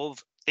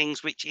of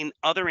things which in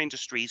other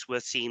industries were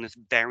seen as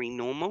very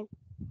normal,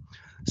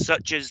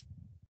 such as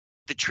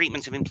the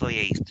treatment of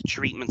employees, the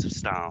treatment of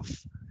staff,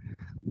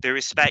 the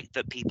respect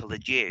that people are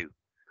due,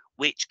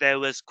 which there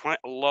was quite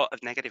a lot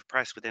of negative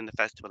press within the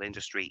festival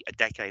industry a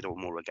decade or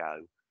more ago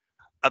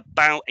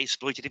about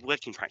exploitative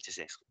working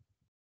practices.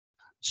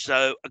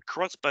 So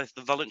across both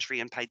the voluntary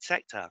and paid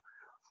sector,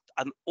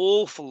 an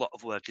awful lot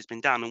of work has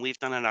been done, and we've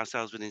done it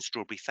ourselves within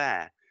Strawberry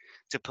Fair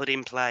to put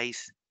in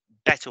place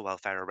better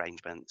welfare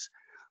arrangements,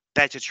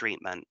 better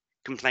treatment,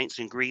 complaints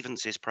and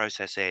grievances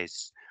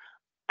processes,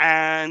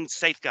 and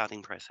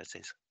safeguarding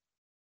processes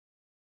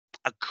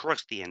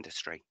across the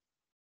industry.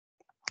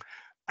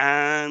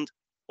 And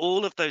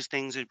all of those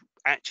things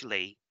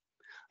actually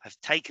have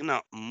taken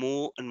up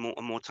more and more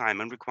and more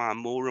time and require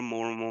more and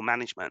more and more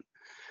management.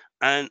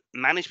 And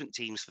management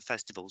teams for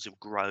festivals have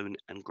grown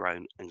and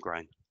grown and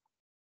grown.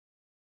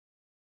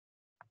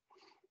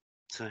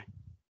 So,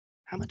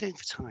 how am I doing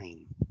for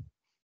time?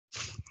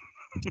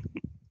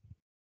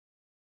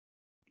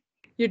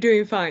 You're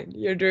doing fine.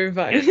 You're doing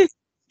fine. Yeah,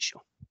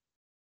 sure.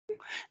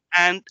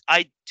 And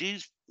I do,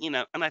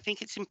 and I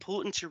think it's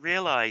important to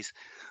realize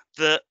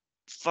that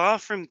far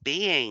from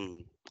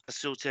being a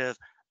sort of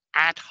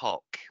ad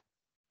hoc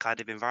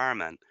kind of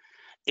environment,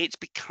 it's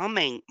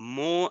becoming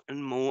more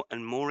and more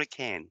and more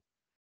akin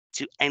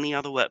to any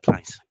other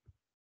workplace.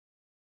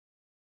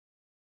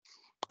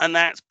 And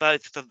that's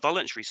both for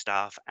voluntary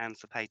staff and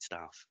for paid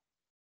staff.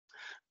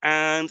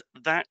 And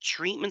that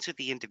treatment of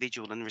the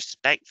individual and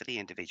respect for the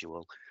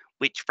individual,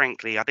 which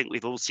frankly, I think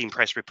we've all seen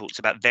press reports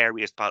about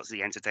various parts of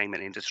the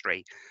entertainment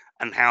industry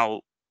and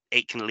how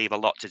it can leave a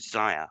lot to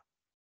desire.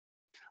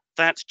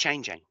 That's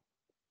changing.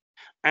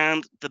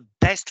 And the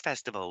best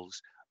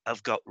festivals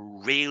have got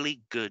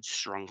really good,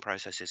 strong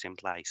processes in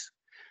place.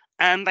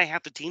 And they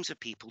have the teams of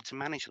people to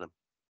manage them.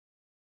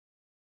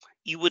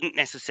 You wouldn't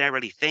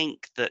necessarily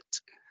think that,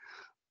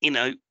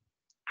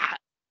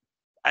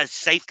 as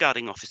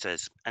safeguarding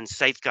officers and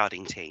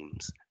safeguarding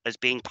teams as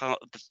being part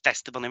of the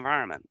festival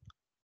environment.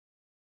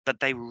 But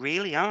they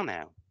really are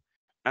now.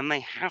 and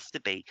they have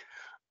to be.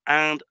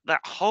 And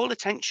that whole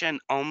attention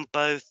on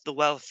both the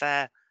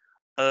welfare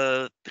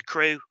of the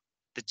crew,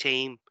 the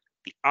team,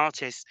 the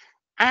artists,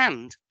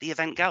 and the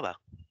event goer.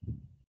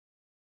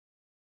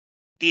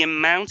 The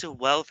amount of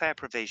welfare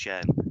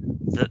provision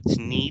that's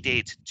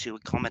needed to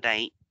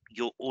accommodate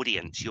your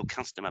audience, your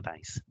customer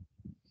base,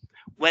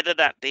 whether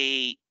that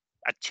be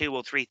a 2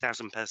 or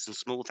 3,000 person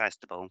small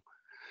festival.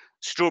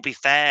 Strawberry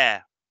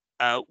Fair,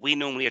 we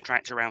normally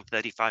attract around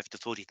 35 to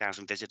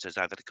 40,000 visitors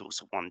over the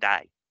course of one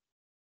day.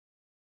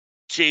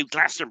 To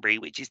Glastonbury,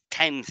 which is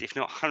tens, if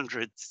not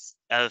hundreds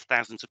of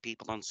thousands of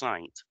people on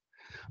site.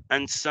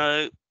 And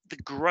so the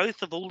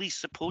growth of all these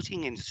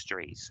supporting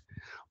industries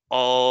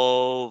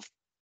of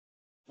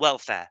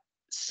welfare,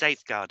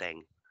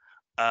 safeguarding,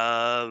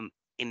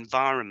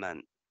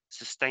 environment,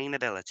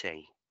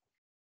 sustainability,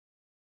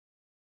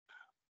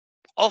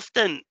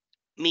 often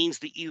means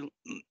that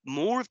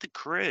more of the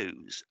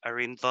crews are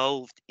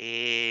involved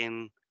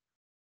in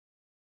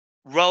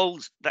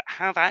roles that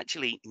have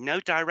actually no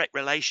direct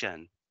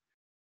relation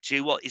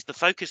to what is the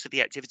focus of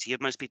the activity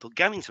of most people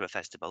going to a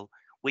festival,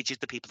 which is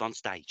the people on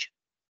stage.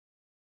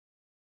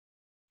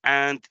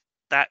 And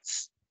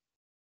that's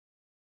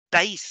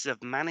base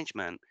of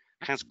management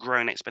has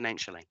grown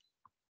exponentially.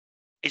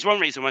 It's one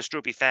reason why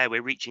Strawberry Fair,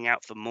 we're reaching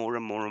out for more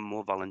and more and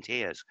more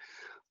volunteers,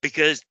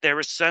 because there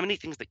are so many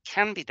things that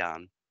can be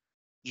done.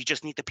 You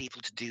just need the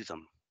people to do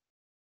them.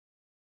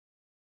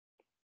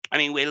 I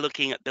mean, we're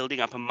looking at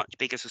building up a much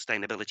bigger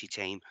sustainability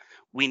team.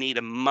 We need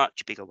a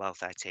much bigger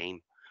welfare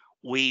team.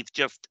 We've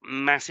just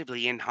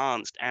massively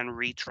enhanced and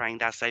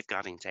retrained our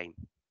safeguarding team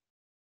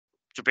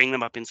to bring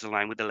them up into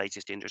line with the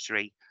latest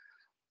industry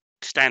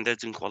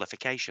standards and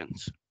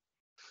qualifications.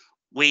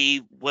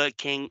 We're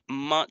working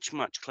much,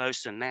 much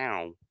closer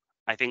now,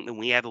 I think, than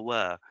we ever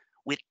were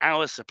with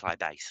our supply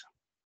base.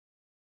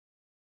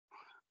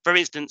 For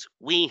instance,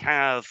 we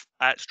have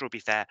at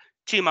Strawberry Fair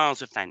 2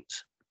 miles of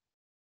fence,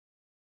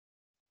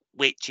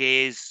 which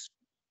is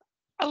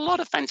a lot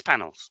of fence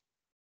panels.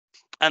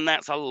 And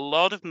that's a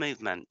lot of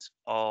movement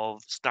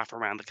of stuff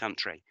around the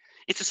country.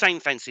 It's the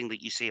same fencing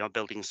that you see on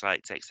building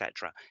sites,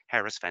 etc.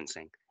 Harris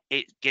fencing.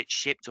 It gets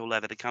shipped all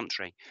over the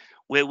country.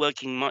 We're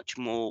working much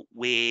more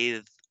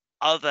with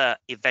other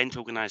event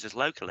organizers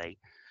locally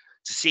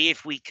to see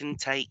if we can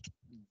take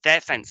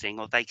their fencing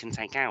or they can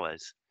take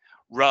ours,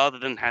 rather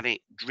than have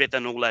it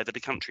driven all over the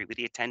country with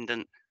the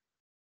attendant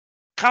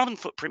carbon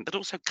footprint, but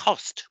also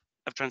cost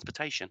of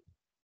transportation.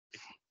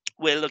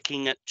 We're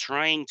looking at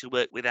trying to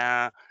work with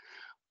our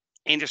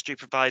industry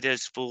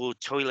providers for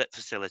toilet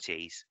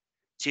facilities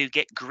to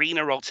get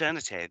greener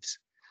alternatives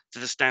to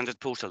the standard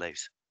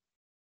portaloos,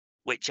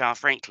 which are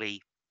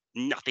frankly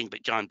nothing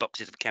but giant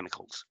boxes of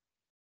chemicals.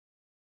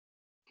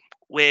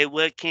 We're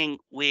working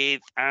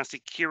with our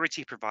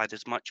security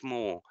providers much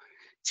more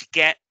to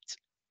get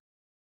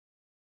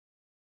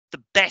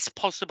the best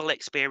possible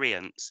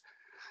experience.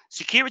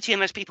 Security,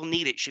 unless people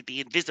need it, should be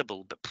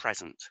invisible but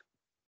present.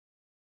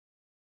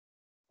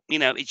 You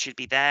know, it should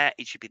be there.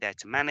 It should be there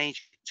to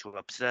manage, to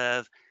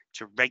observe,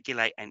 to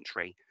regulate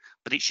entry,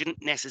 but it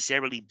shouldn't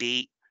necessarily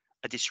be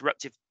a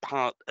disruptive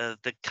part of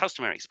the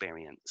customer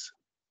experience.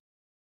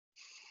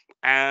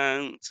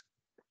 And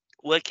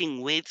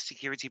working with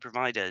security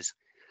providers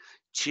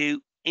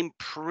to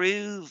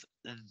improve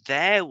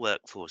their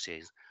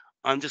workforces,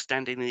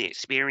 understanding the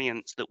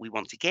experience that we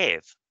want to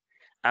give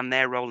and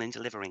their role in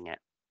delivering it.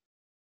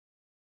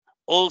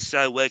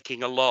 Also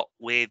working a lot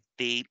with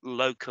the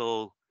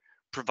local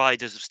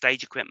providers of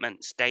stage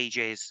equipment,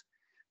 stages,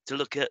 to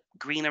look at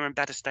greener and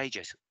better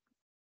stages.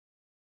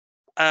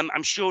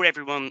 I'm sure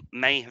everyone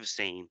may have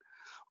seen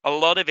a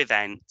lot of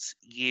events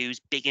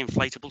use big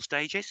inflatable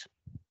stages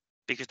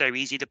because they're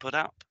easy to put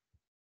up.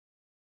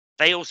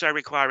 They also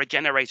require a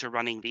generator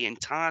running the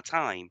entire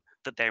time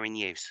that they're in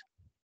use.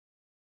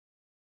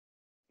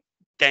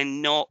 They're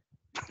not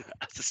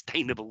a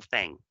sustainable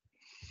thing.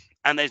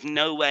 And there's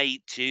no way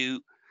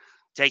to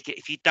take it.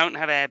 If you don't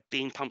have air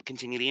being pumped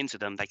continually into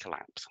them, they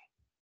collapse.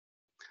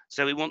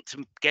 So we want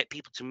to get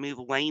people to move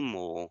away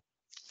more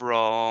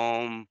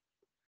from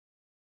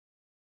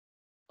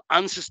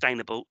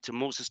unsustainable to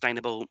more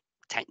sustainable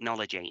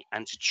technology,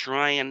 and to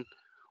try and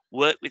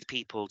work with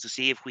people to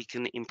see if we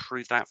can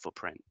improve that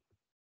footprint.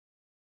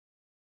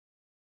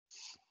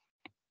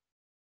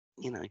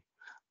 You know,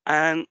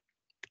 and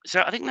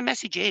so I think the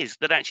message is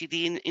that actually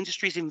the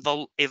industry is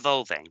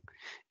evolving,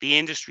 the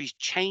industry is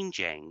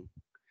changing,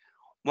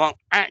 while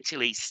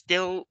actually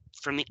still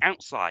from the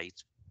outside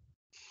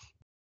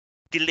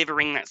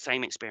delivering that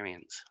same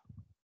experience.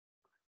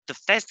 The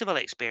festival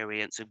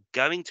experience of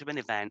going to an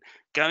event,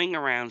 going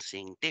around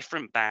seeing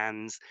different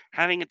bands,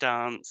 having a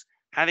dance,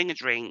 having a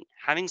drink,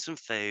 having some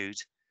food,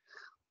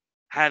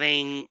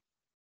 having,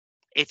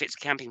 if it's a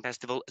camping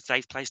festival, a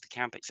safe place to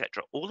camp,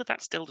 etc. All of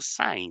that's still the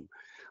same,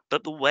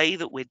 but the way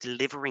that we're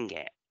delivering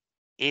it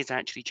is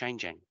actually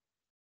changing.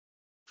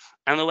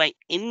 And the way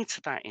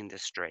into that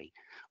industry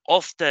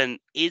often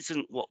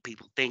isn't what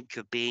people think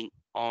of being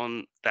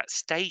on that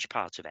stage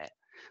part of it,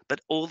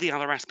 but all the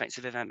other aspects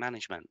of event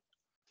management.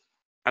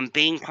 and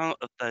being part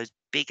of those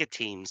bigger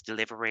teams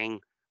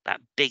delivering that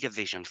bigger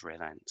vision for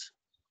events.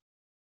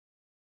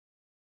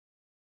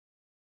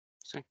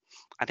 So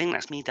I think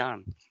that's me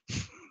done.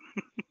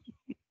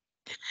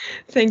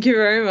 Thank you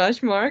very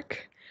much,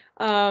 Mark.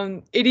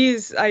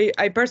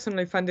 I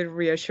personally find it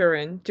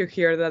reassuring to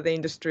hear that the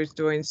industry is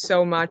doing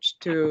so much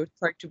to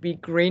try to be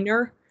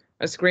greener,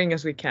 as green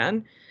as we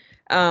can,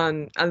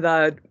 and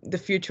that the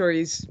future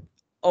is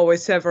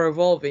always ever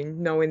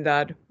evolving, knowing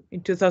that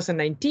in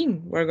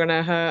 2019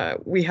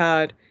 we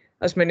had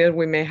as many as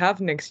we may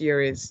have next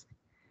year is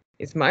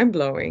mind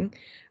blowing.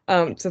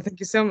 So thank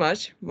you so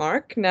much,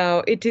 Mark.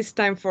 Now it is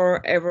time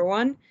for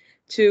everyone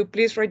to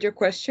please write your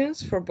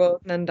questions for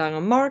both Nandang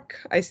and Mark.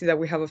 I see that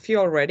we have a few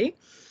already.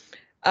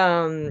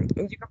 You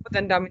can put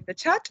them down in the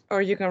chat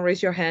or you can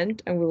raise your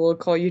hand and we will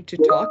call you to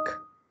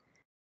talk.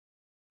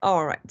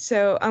 All right,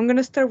 so I'm going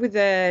to start with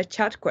the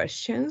chat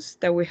questions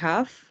that we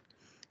have.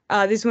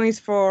 This one is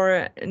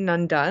for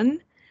Nandan.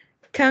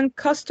 Can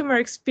customer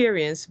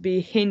experience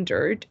be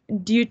hindered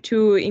due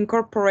to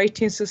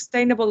incorporating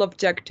sustainable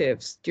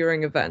objectives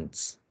during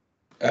events?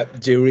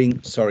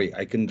 Sorry,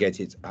 I couldn't get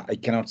it. I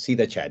cannot see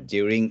the chat.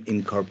 During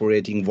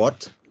incorporating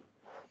what?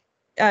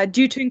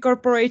 Due to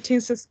incorporating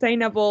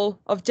sustainable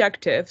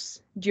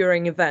objectives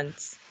during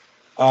events?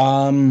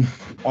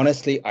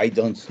 Honestly, I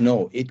don't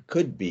know. It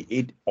could be.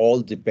 It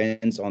all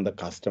depends on the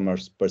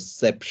customer's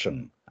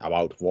perception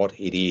about what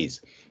it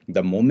is.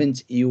 The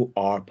moment you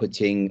are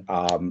putting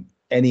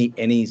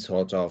any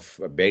sort of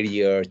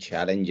barrier,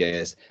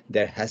 challenges,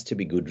 there has to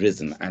be good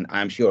reason. And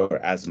I'm sure,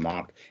 as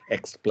Mark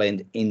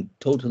explained in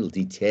total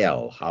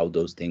detail how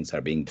those things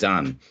are being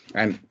done.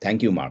 And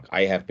thank you, Mark.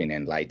 I have been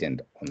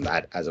enlightened on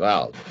that as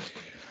well.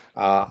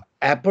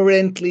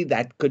 Apparently,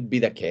 that could be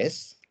the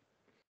case,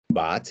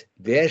 but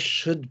there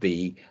should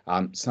be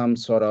some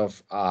sort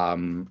of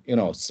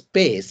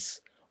space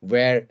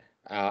where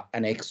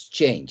an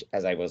exchange,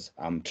 as I was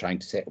trying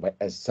to say,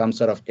 as some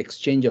sort of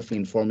exchange of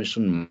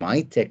information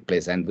might take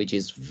place, and which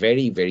is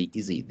very, very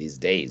easy these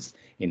days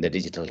in the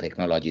digital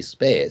technology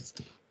space,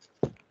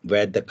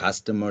 where the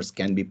customers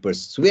can be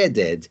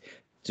persuaded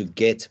to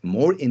get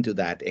more into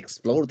that,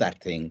 explore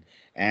that thing,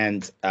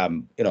 and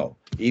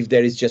if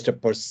there is just a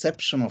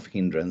perception of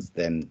hindrance,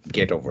 then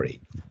get over it.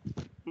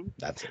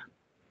 That's it.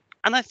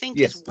 And I think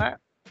Yes.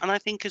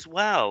 as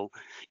well,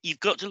 you've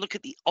got to look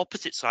at the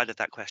opposite side of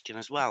that question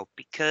as well,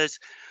 because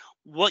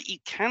what you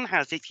can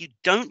have if you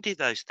don't do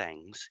those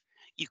things,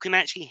 you can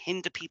actually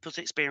hinder people's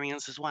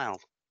experience as well.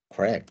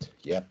 Correct.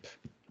 Yep.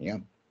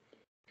 Yep.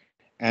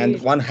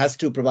 And one has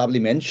to probably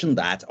mention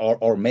that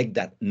or make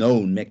that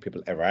known, make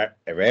people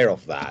aware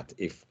of that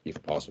if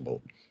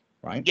possible,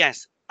 right?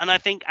 Yes. And I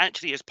think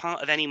actually as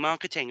part of any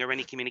marketing or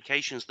any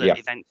communications that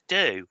events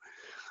do,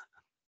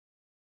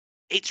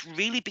 it's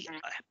really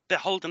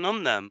beholden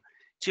on them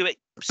to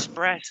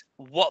express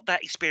what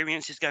that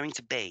experience is going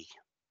to be.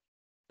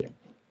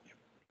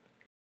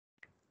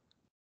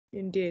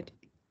 Indeed.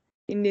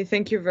 Indeed.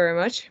 Thank you very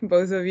much,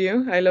 both of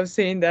you. I love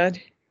seeing that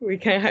we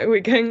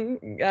can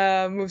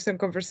move some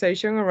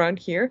conversation around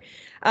here.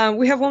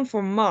 We have one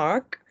for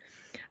Mark.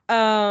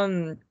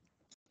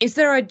 Is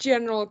there a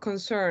general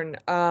concern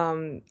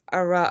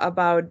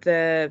about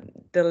the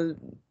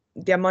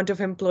amount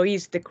of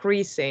employees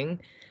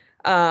decreasing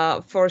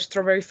for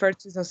Strawberry Fair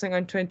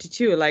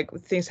 2022? Like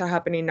things are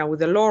happening now with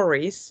the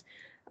lorries.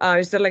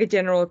 Is there like a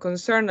general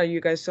concern? Are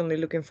you guys only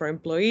looking for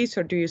employees,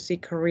 or do you see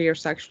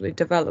careers actually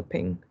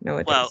developing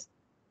nowadays? Well,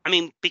 I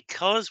mean,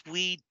 because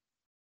we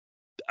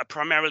are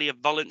primarily a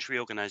voluntary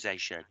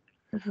organization,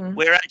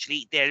 we're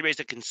actually, there is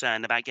a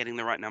concern about getting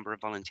the right number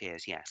of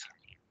volunteers, yes.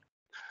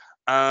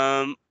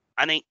 I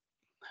think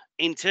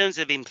in terms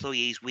of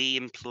employees, we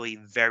employ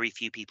very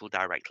few people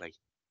directly.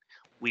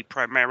 We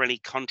primarily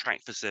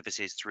contract for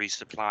services through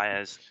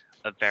suppliers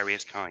of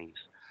various kinds.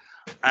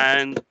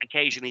 And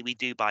occasionally we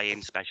do buy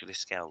in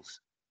specialist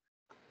skills.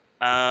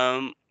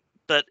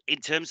 But in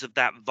terms of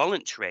that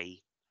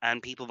voluntary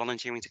and people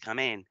volunteering to come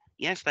in,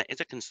 yes, that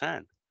is a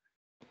concern.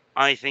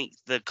 I think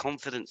the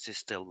confidence is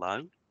still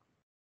low.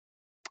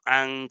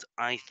 And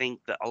I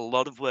think that a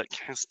lot of work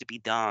has to be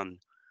done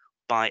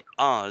by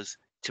us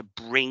to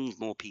bring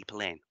more people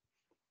in.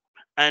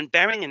 And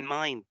bearing in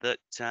mind that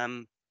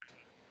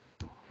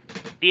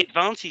the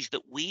advantage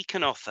that we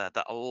can offer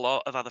that a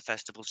lot of other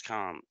festivals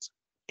can't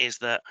is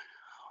that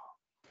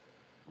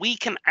we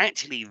can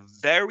actually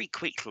very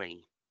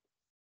quickly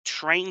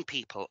train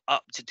people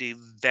up to do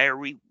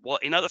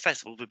what in other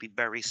festivals would be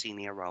very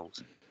senior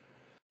roles.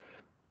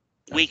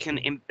 We can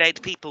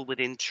embed people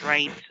within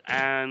trades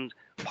and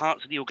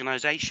parts of the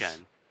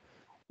organization,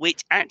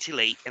 which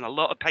actually in a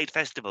lot of paid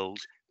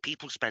festivals,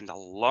 people spend a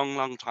long,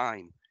 long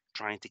time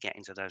trying to get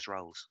into those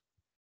roles.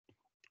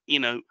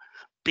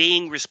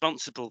 Being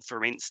responsible,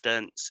 for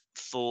instance,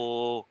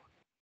 for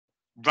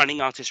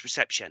running artist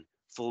reception,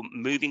 for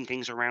moving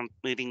things around,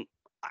 moving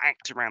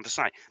acts around the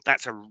site.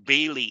 That's a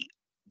really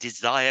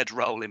desired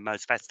role in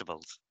most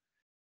festivals.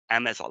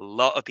 And there's a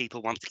lot of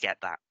people want to get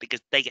that because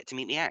they get to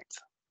meet the acts.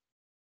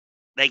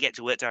 they get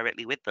to work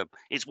directly with them.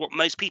 It's what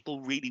most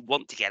people really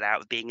want to get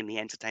out of being in the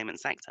entertainment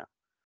sector.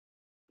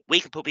 We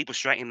can put people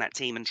straight in that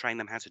team and train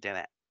them how to do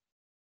it.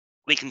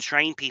 We can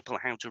train people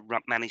how to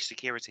manage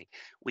security.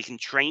 We can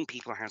train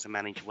people how to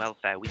manage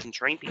welfare. We can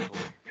train people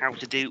how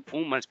to do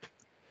almost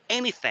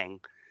anything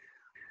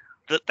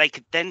that they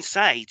could then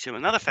say to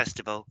another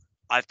festival,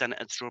 I've done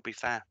it at Strawberry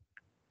Fair.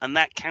 And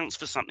that counts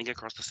for something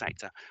across the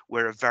sector.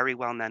 We're a very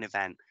well-known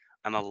event,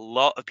 and a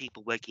lot of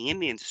people working in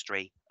the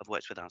industry have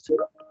worked with us.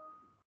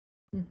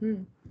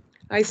 Mm-hmm.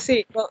 I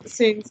see. Well,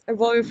 since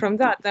evolving from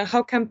that, then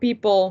how can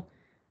people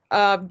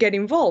get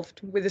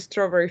involved with the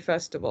Strawberry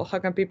Festival? How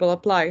can people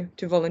apply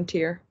to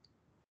volunteer?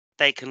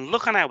 They can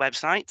look on our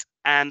website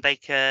and they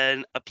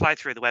can apply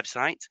through the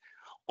website,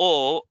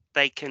 or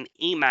they can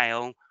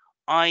email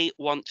I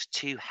want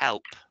to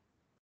help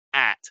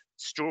at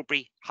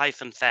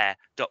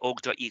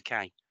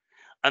strawberry-fair.org.uk.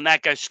 And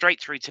that goes straight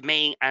through to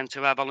me and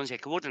to our volunteer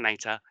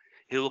coordinator,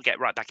 who will get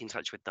right back in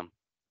touch with them.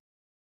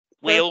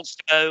 We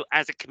also,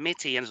 as a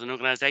committee and as an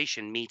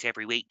organisation, meet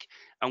every week,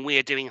 and we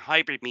are doing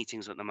hybrid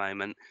meetings at the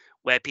moment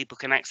where people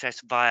can access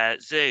via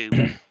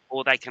Zoom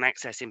or they can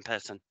access in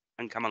person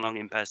and come along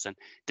in person,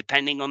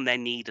 depending on their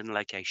need and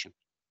location.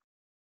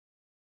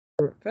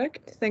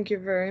 Perfect. Thank you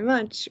very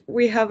much.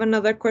 We have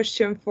another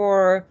question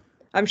for,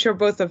 I'm sure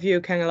both of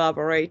you can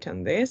elaborate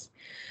on this.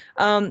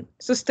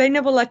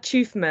 Sustainable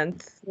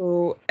achievement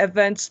through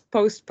events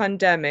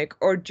post-pandemic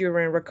or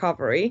during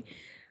recovery.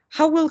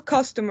 How will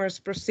customers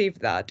perceive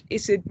that?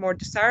 Is it more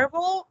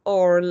desirable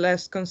or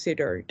less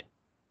considered?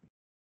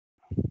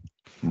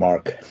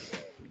 Mark.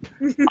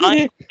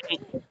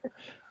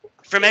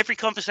 From every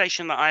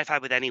conversation that I've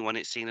had with anyone,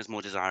 it's seen as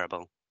more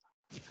desirable.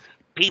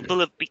 People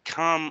have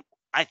become,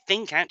 I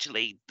think,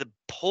 actually, the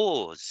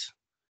pause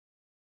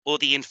or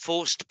the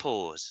enforced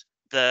pause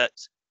that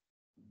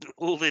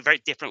all the very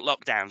different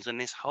lockdowns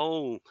and this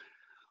whole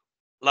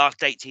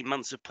last 18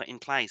 months have put in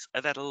place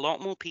have had a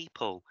lot more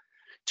people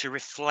to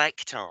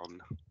reflect on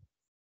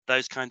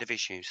those kind of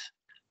issues.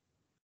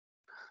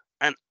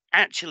 And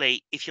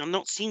actually, if you're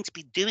not seen to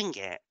be doing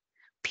it,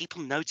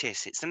 people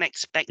notice. It's an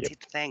expected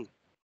thing.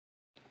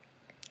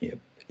 Yep.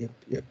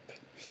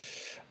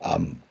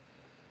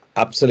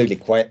 Absolutely,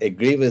 quite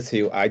agree with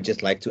you. I'd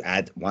just like to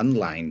add one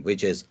line,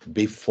 which is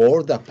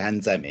before the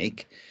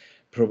pandemic,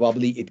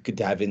 probably it could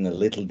have been a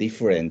little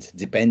different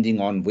depending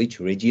on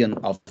which region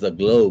of the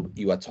globe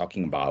you are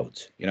talking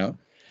about.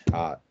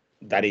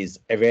 That is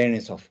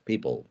awareness of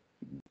people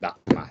that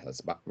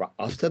matters. But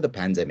after the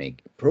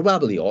pandemic,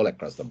 probably all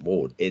across the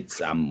board,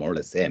 it's more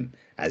the same.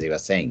 As you were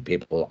saying,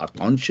 people are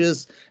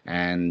conscious,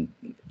 and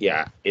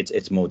yeah,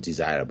 it's more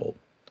desirable,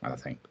 I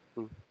think.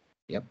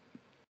 Yep.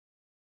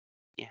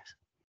 Yes.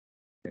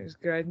 That's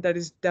great. That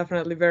is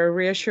definitely very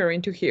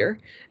reassuring to hear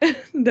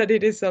that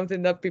it is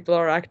something that people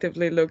are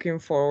actively looking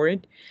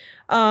forward.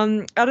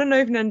 I don't know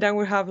if Nandan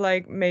would have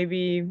like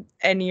maybe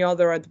any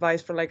other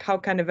advice for like how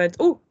can events.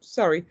 Oh,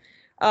 sorry.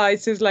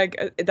 It seems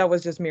like that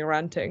was just me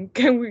ranting.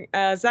 Can we,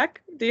 Zach?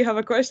 Do you have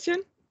a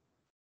question?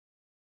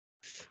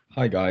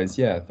 Hi guys,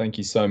 yeah, thank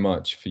you so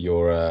much for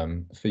your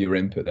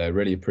input there.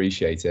 Really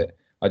appreciate it.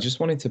 I just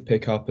wanted to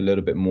pick up a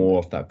little bit more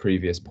off that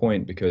previous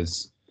point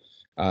because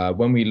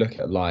when we look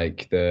at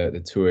like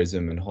the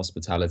tourism and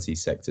hospitality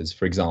sectors,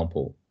 for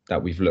example,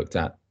 that we've looked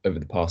at over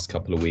the past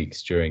couple of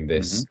weeks during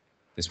this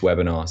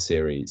webinar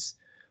series,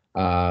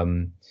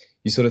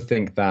 you sort of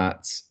think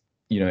that,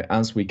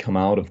 as we come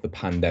out of the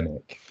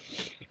pandemic,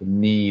 the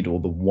need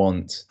or the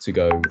want to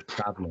go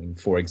traveling,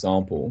 for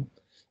example,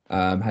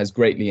 has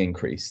greatly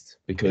increased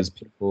because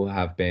people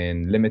have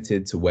been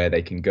limited to where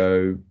they can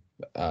go,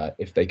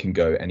 if they can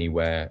go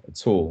anywhere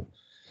at all.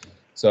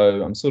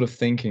 So I'm sort of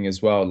thinking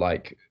as well,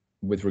 like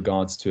with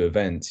regards to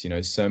events,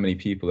 so many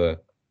people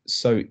are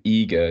so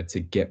eager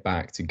to get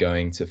back to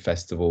going to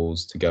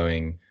festivals, to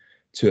going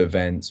to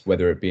events,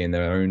 whether it be in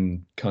their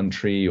own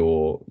country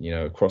or,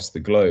 across the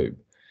globe.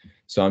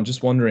 So I'm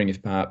just wondering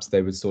if perhaps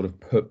they would sort of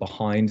put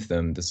behind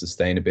them the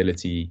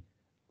sustainability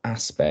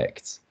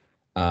aspect,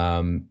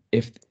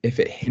 if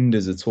it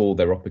hinders at all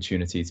their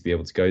opportunity to be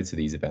able to go to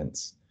these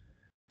events.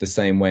 The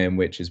same way in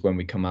which is when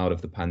we come out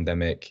of the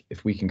pandemic,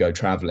 if we can go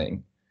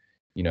traveling,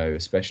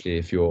 especially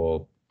if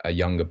you're a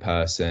younger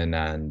person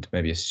and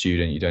maybe a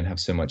student, you don't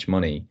have so much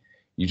money,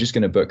 you're just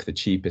going to book the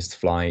cheapest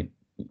flight,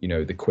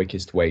 the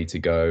quickest way to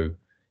go.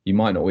 You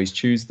might not always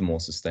choose the more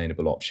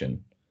sustainable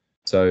option.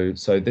 So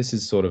this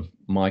is sort of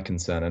my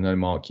concern. I know,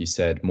 Mark, you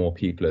said more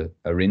people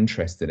are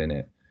interested in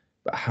it,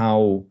 but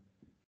how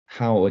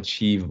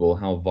achievable,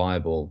 how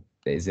viable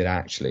is it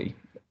actually?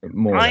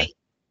 More or less.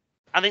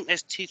 I think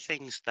there's two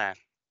things there.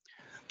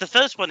 The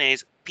first one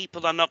is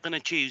people are not going to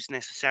choose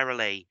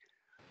necessarily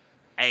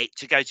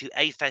to go to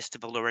a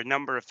festival or a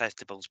number of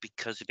festivals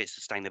because of its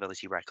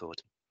sustainability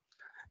record.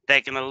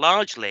 They're going to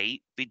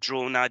largely be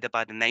drawn either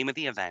by the name of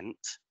the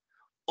event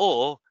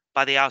or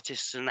by the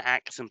artists and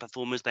acts and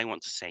performers they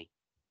want to see.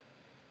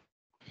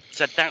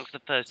 So that's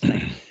the first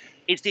thing.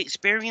 It's the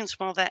experience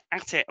while they're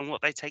at it and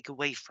what they take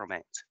away from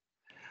it.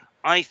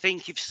 I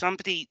think if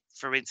somebody,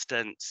 for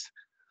instance,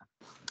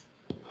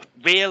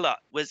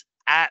 was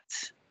at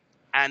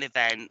an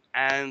event,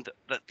 and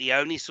that the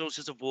only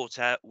sources of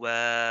water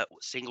were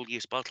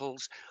single-use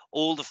bottles.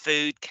 All the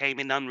food came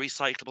in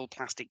unrecyclable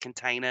plastic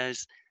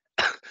containers.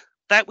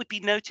 That would be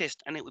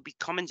noticed, and it would be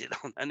commented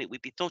on, and it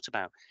would be thought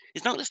about.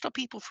 It's not going to stop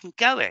people from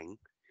going,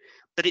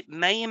 but it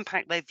may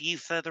impact their view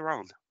further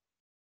on.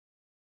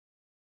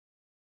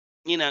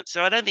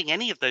 So I don't think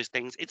any of those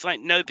things. It's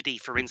like nobody,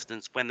 for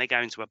instance, when they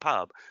go into a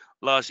pub,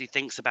 largely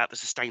thinks about the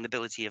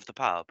sustainability of the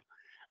pub.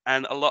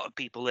 And a lot of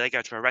people, they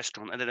go to a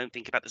restaurant and they don't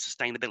think about the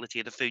sustainability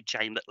of the food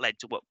chain that led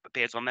to what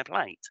appears on their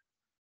plate.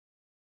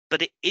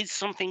 But it is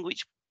something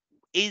which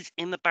is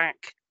in the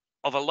back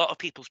of a lot of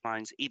people's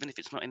minds, even if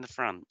it's not in the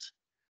front.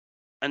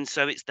 And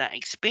so it's that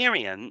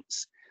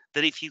experience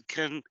that if you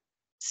can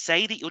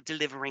say that you're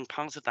delivering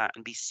part of that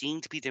and be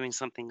seen to be doing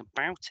something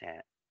about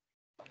it,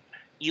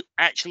 you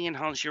actually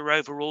enhance your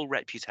overall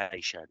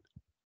reputation.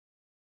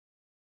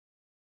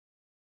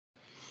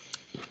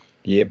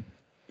 Yep.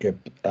 Yep.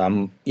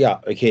 Yeah.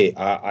 Okay.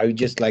 I would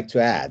just like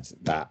to add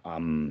that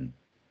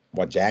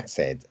what Jack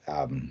said.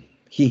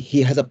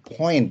 He has a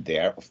point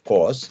there, of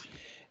course,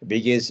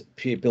 because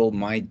people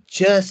might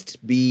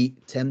just be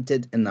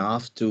tempted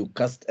enough to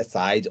cast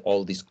aside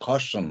all this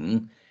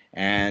caution,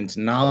 and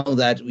now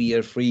that we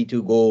are free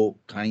to go,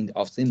 kind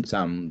of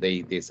symptom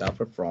they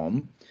suffer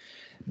from,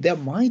 there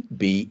might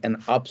be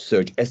an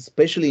upsurge,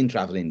 especially in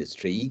travel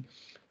industry,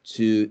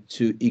 to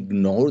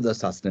ignore the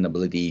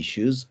sustainability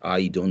issues.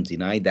 I don't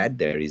deny that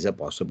there is a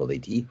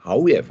possibility.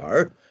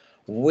 However,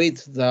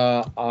 with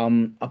the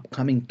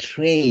upcoming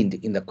trend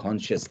in the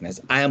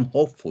consciousness, I am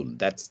hopeful.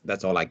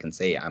 That's all I can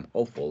say. I'm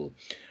hopeful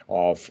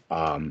of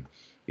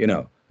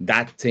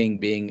that thing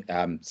being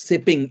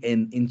sipping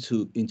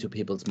into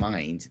people's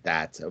minds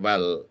that,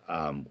 well,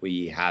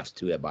 we have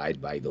to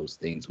abide by those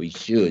things. We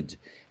should,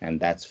 and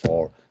that's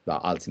for the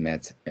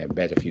ultimate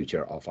better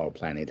future of our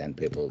planet and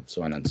people,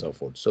 so on and so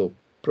forth. So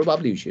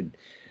probably we should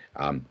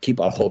keep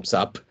our hopes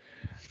up.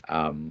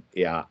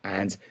 Yeah,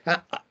 and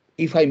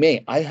if I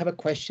may, I have a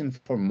question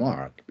for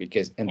Mark,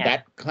 because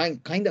that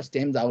kind of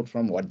stems out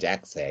from what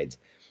Jack said.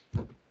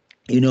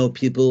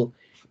 People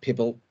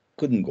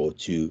couldn't go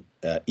to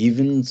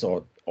events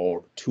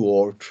or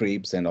tour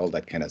trips and all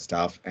that kind of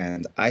stuff.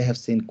 And I have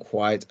seen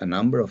quite a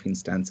number of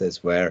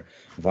instances where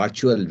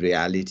virtual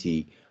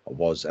reality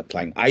was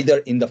applying, either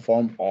in the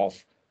form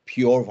of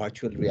pure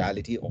virtual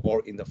reality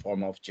or in the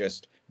form of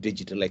just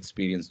digital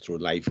experience through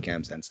live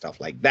cams and stuff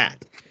like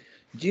that.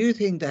 Do you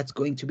think that's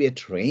going to be a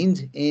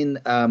trend in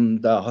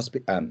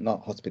the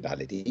not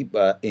hospitality,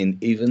 but in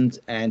events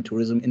and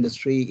tourism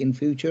industry in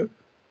future?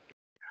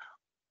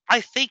 I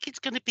think it's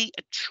going to be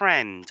a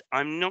trend.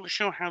 I'm not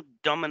sure how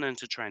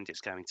dominant a trend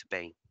it's going to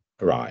be.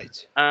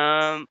 Right.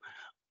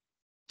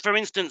 For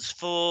instance,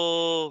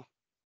 for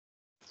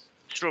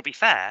Strawberry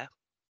Fair,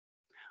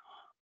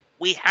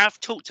 we have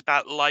talked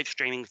about live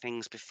streaming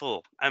things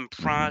before and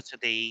prior to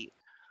the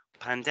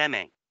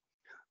pandemic,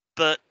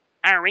 but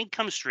our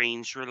income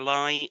streams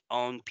rely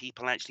on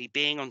people actually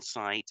being on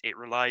site. It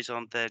relies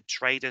on the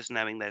traders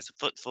knowing there's a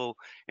footfall.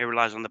 It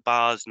relies on the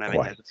bars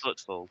knowing there's a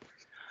footfall.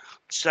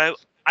 So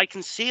I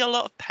can see a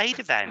lot of paid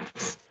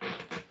events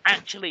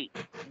actually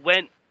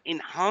when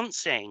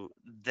enhancing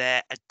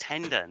their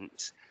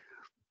attendance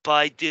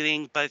by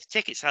doing both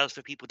ticket sales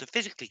for people to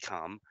physically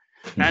come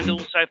and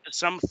also for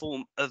some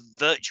form of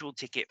virtual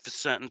ticket for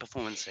certain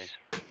performances.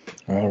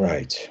 All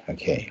right.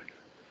 Okay.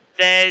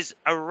 There's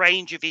a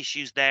range of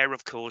issues there,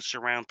 of course,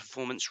 around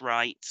performance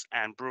rights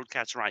and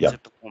broadcast rights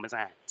of performers'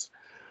 acts.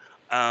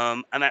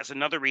 And that's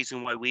another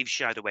reason why we've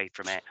shied away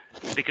from it,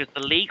 because the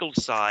legal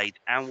side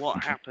and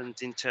what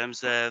happens in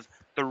terms of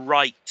the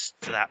rights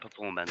to that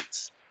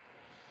performance,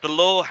 the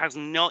law has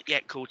not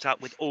yet caught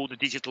up with all the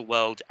digital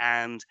world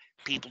and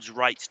people's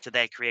rights to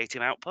their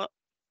creative output.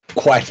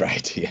 Quite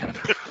right. Yeah.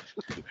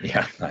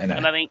 Yeah, I know.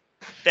 And I think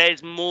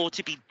there's more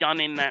to be done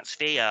in that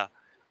sphere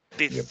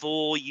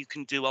before you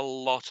can do a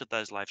lot of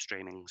those live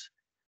streamings,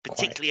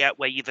 particularly at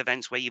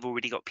events where you've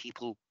already got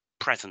people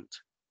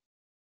present.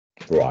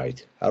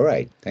 Right. All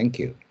right. Thank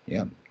you.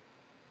 Yeah.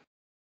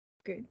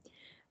 Good.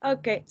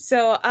 Okay.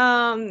 So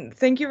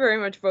thank you very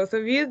much, both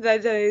of you.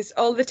 That is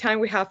all the time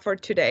we have for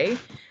today.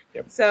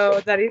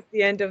 So that is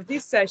the end of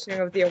this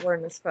session of the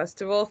Awareness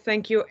Festival.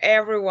 Thank you,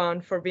 everyone,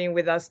 for being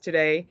with us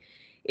today.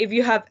 If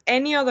you have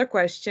any other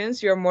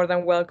questions, you're more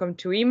than welcome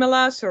to email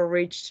us or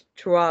reach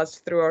to us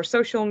through our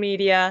social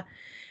media,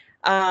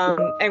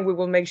 and we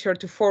will make sure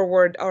to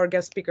forward our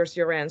guest speakers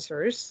your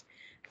answers.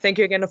 Thank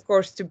you again, of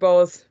course, to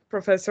both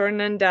Professor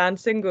Nandan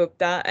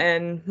Sengupta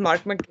and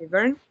Mark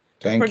McGivern.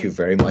 Thank you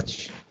very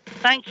much.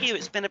 Thank you.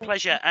 It's been a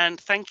pleasure. And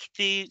thank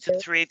you to the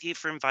three of you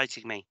for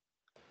inviting me.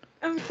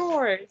 Of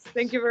course.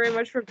 Thank you very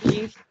much for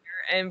being here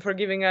and for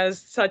giving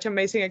us such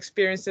amazing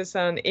experiences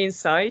and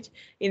insight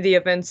in the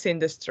events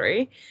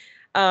industry.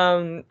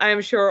 I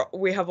am sure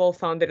we have all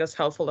found it as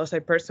helpful as I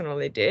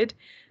personally did.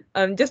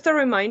 Just a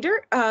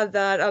reminder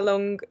that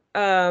along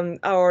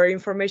our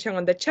information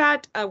on the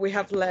chat, we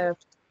have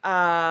left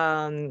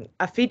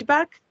a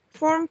feedback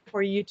platform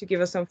for you to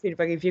give us some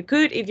feedback if you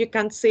could. If you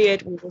can't see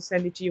it, we will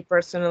send it to you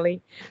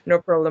personally. No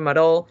problem at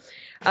all.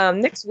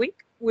 Next week,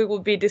 we will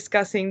be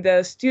discussing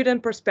the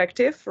student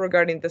perspective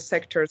regarding the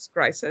sector's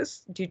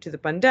crisis due to the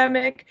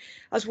pandemic,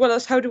 as well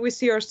as how do we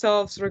see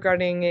ourselves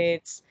regarding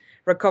its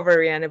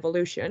recovery and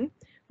evolution.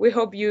 We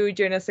hope you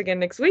join us again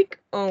next week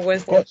on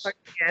Wednesday at 5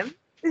 p.m.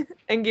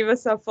 and give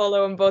us a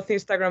follow on both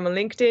Instagram and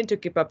LinkedIn to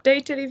keep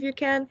updated if you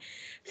can.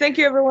 Thank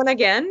you everyone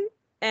again,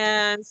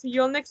 and see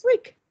you all next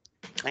week.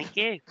 Thank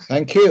you.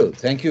 Thank you.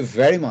 Thank you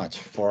very much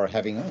for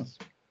having us.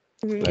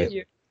 Thank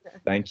you.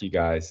 Thank you,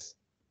 guys.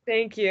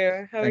 Thank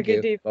you. Have a Thank good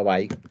you. day. Bye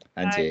bye.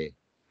 Bye.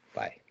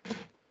 Bye.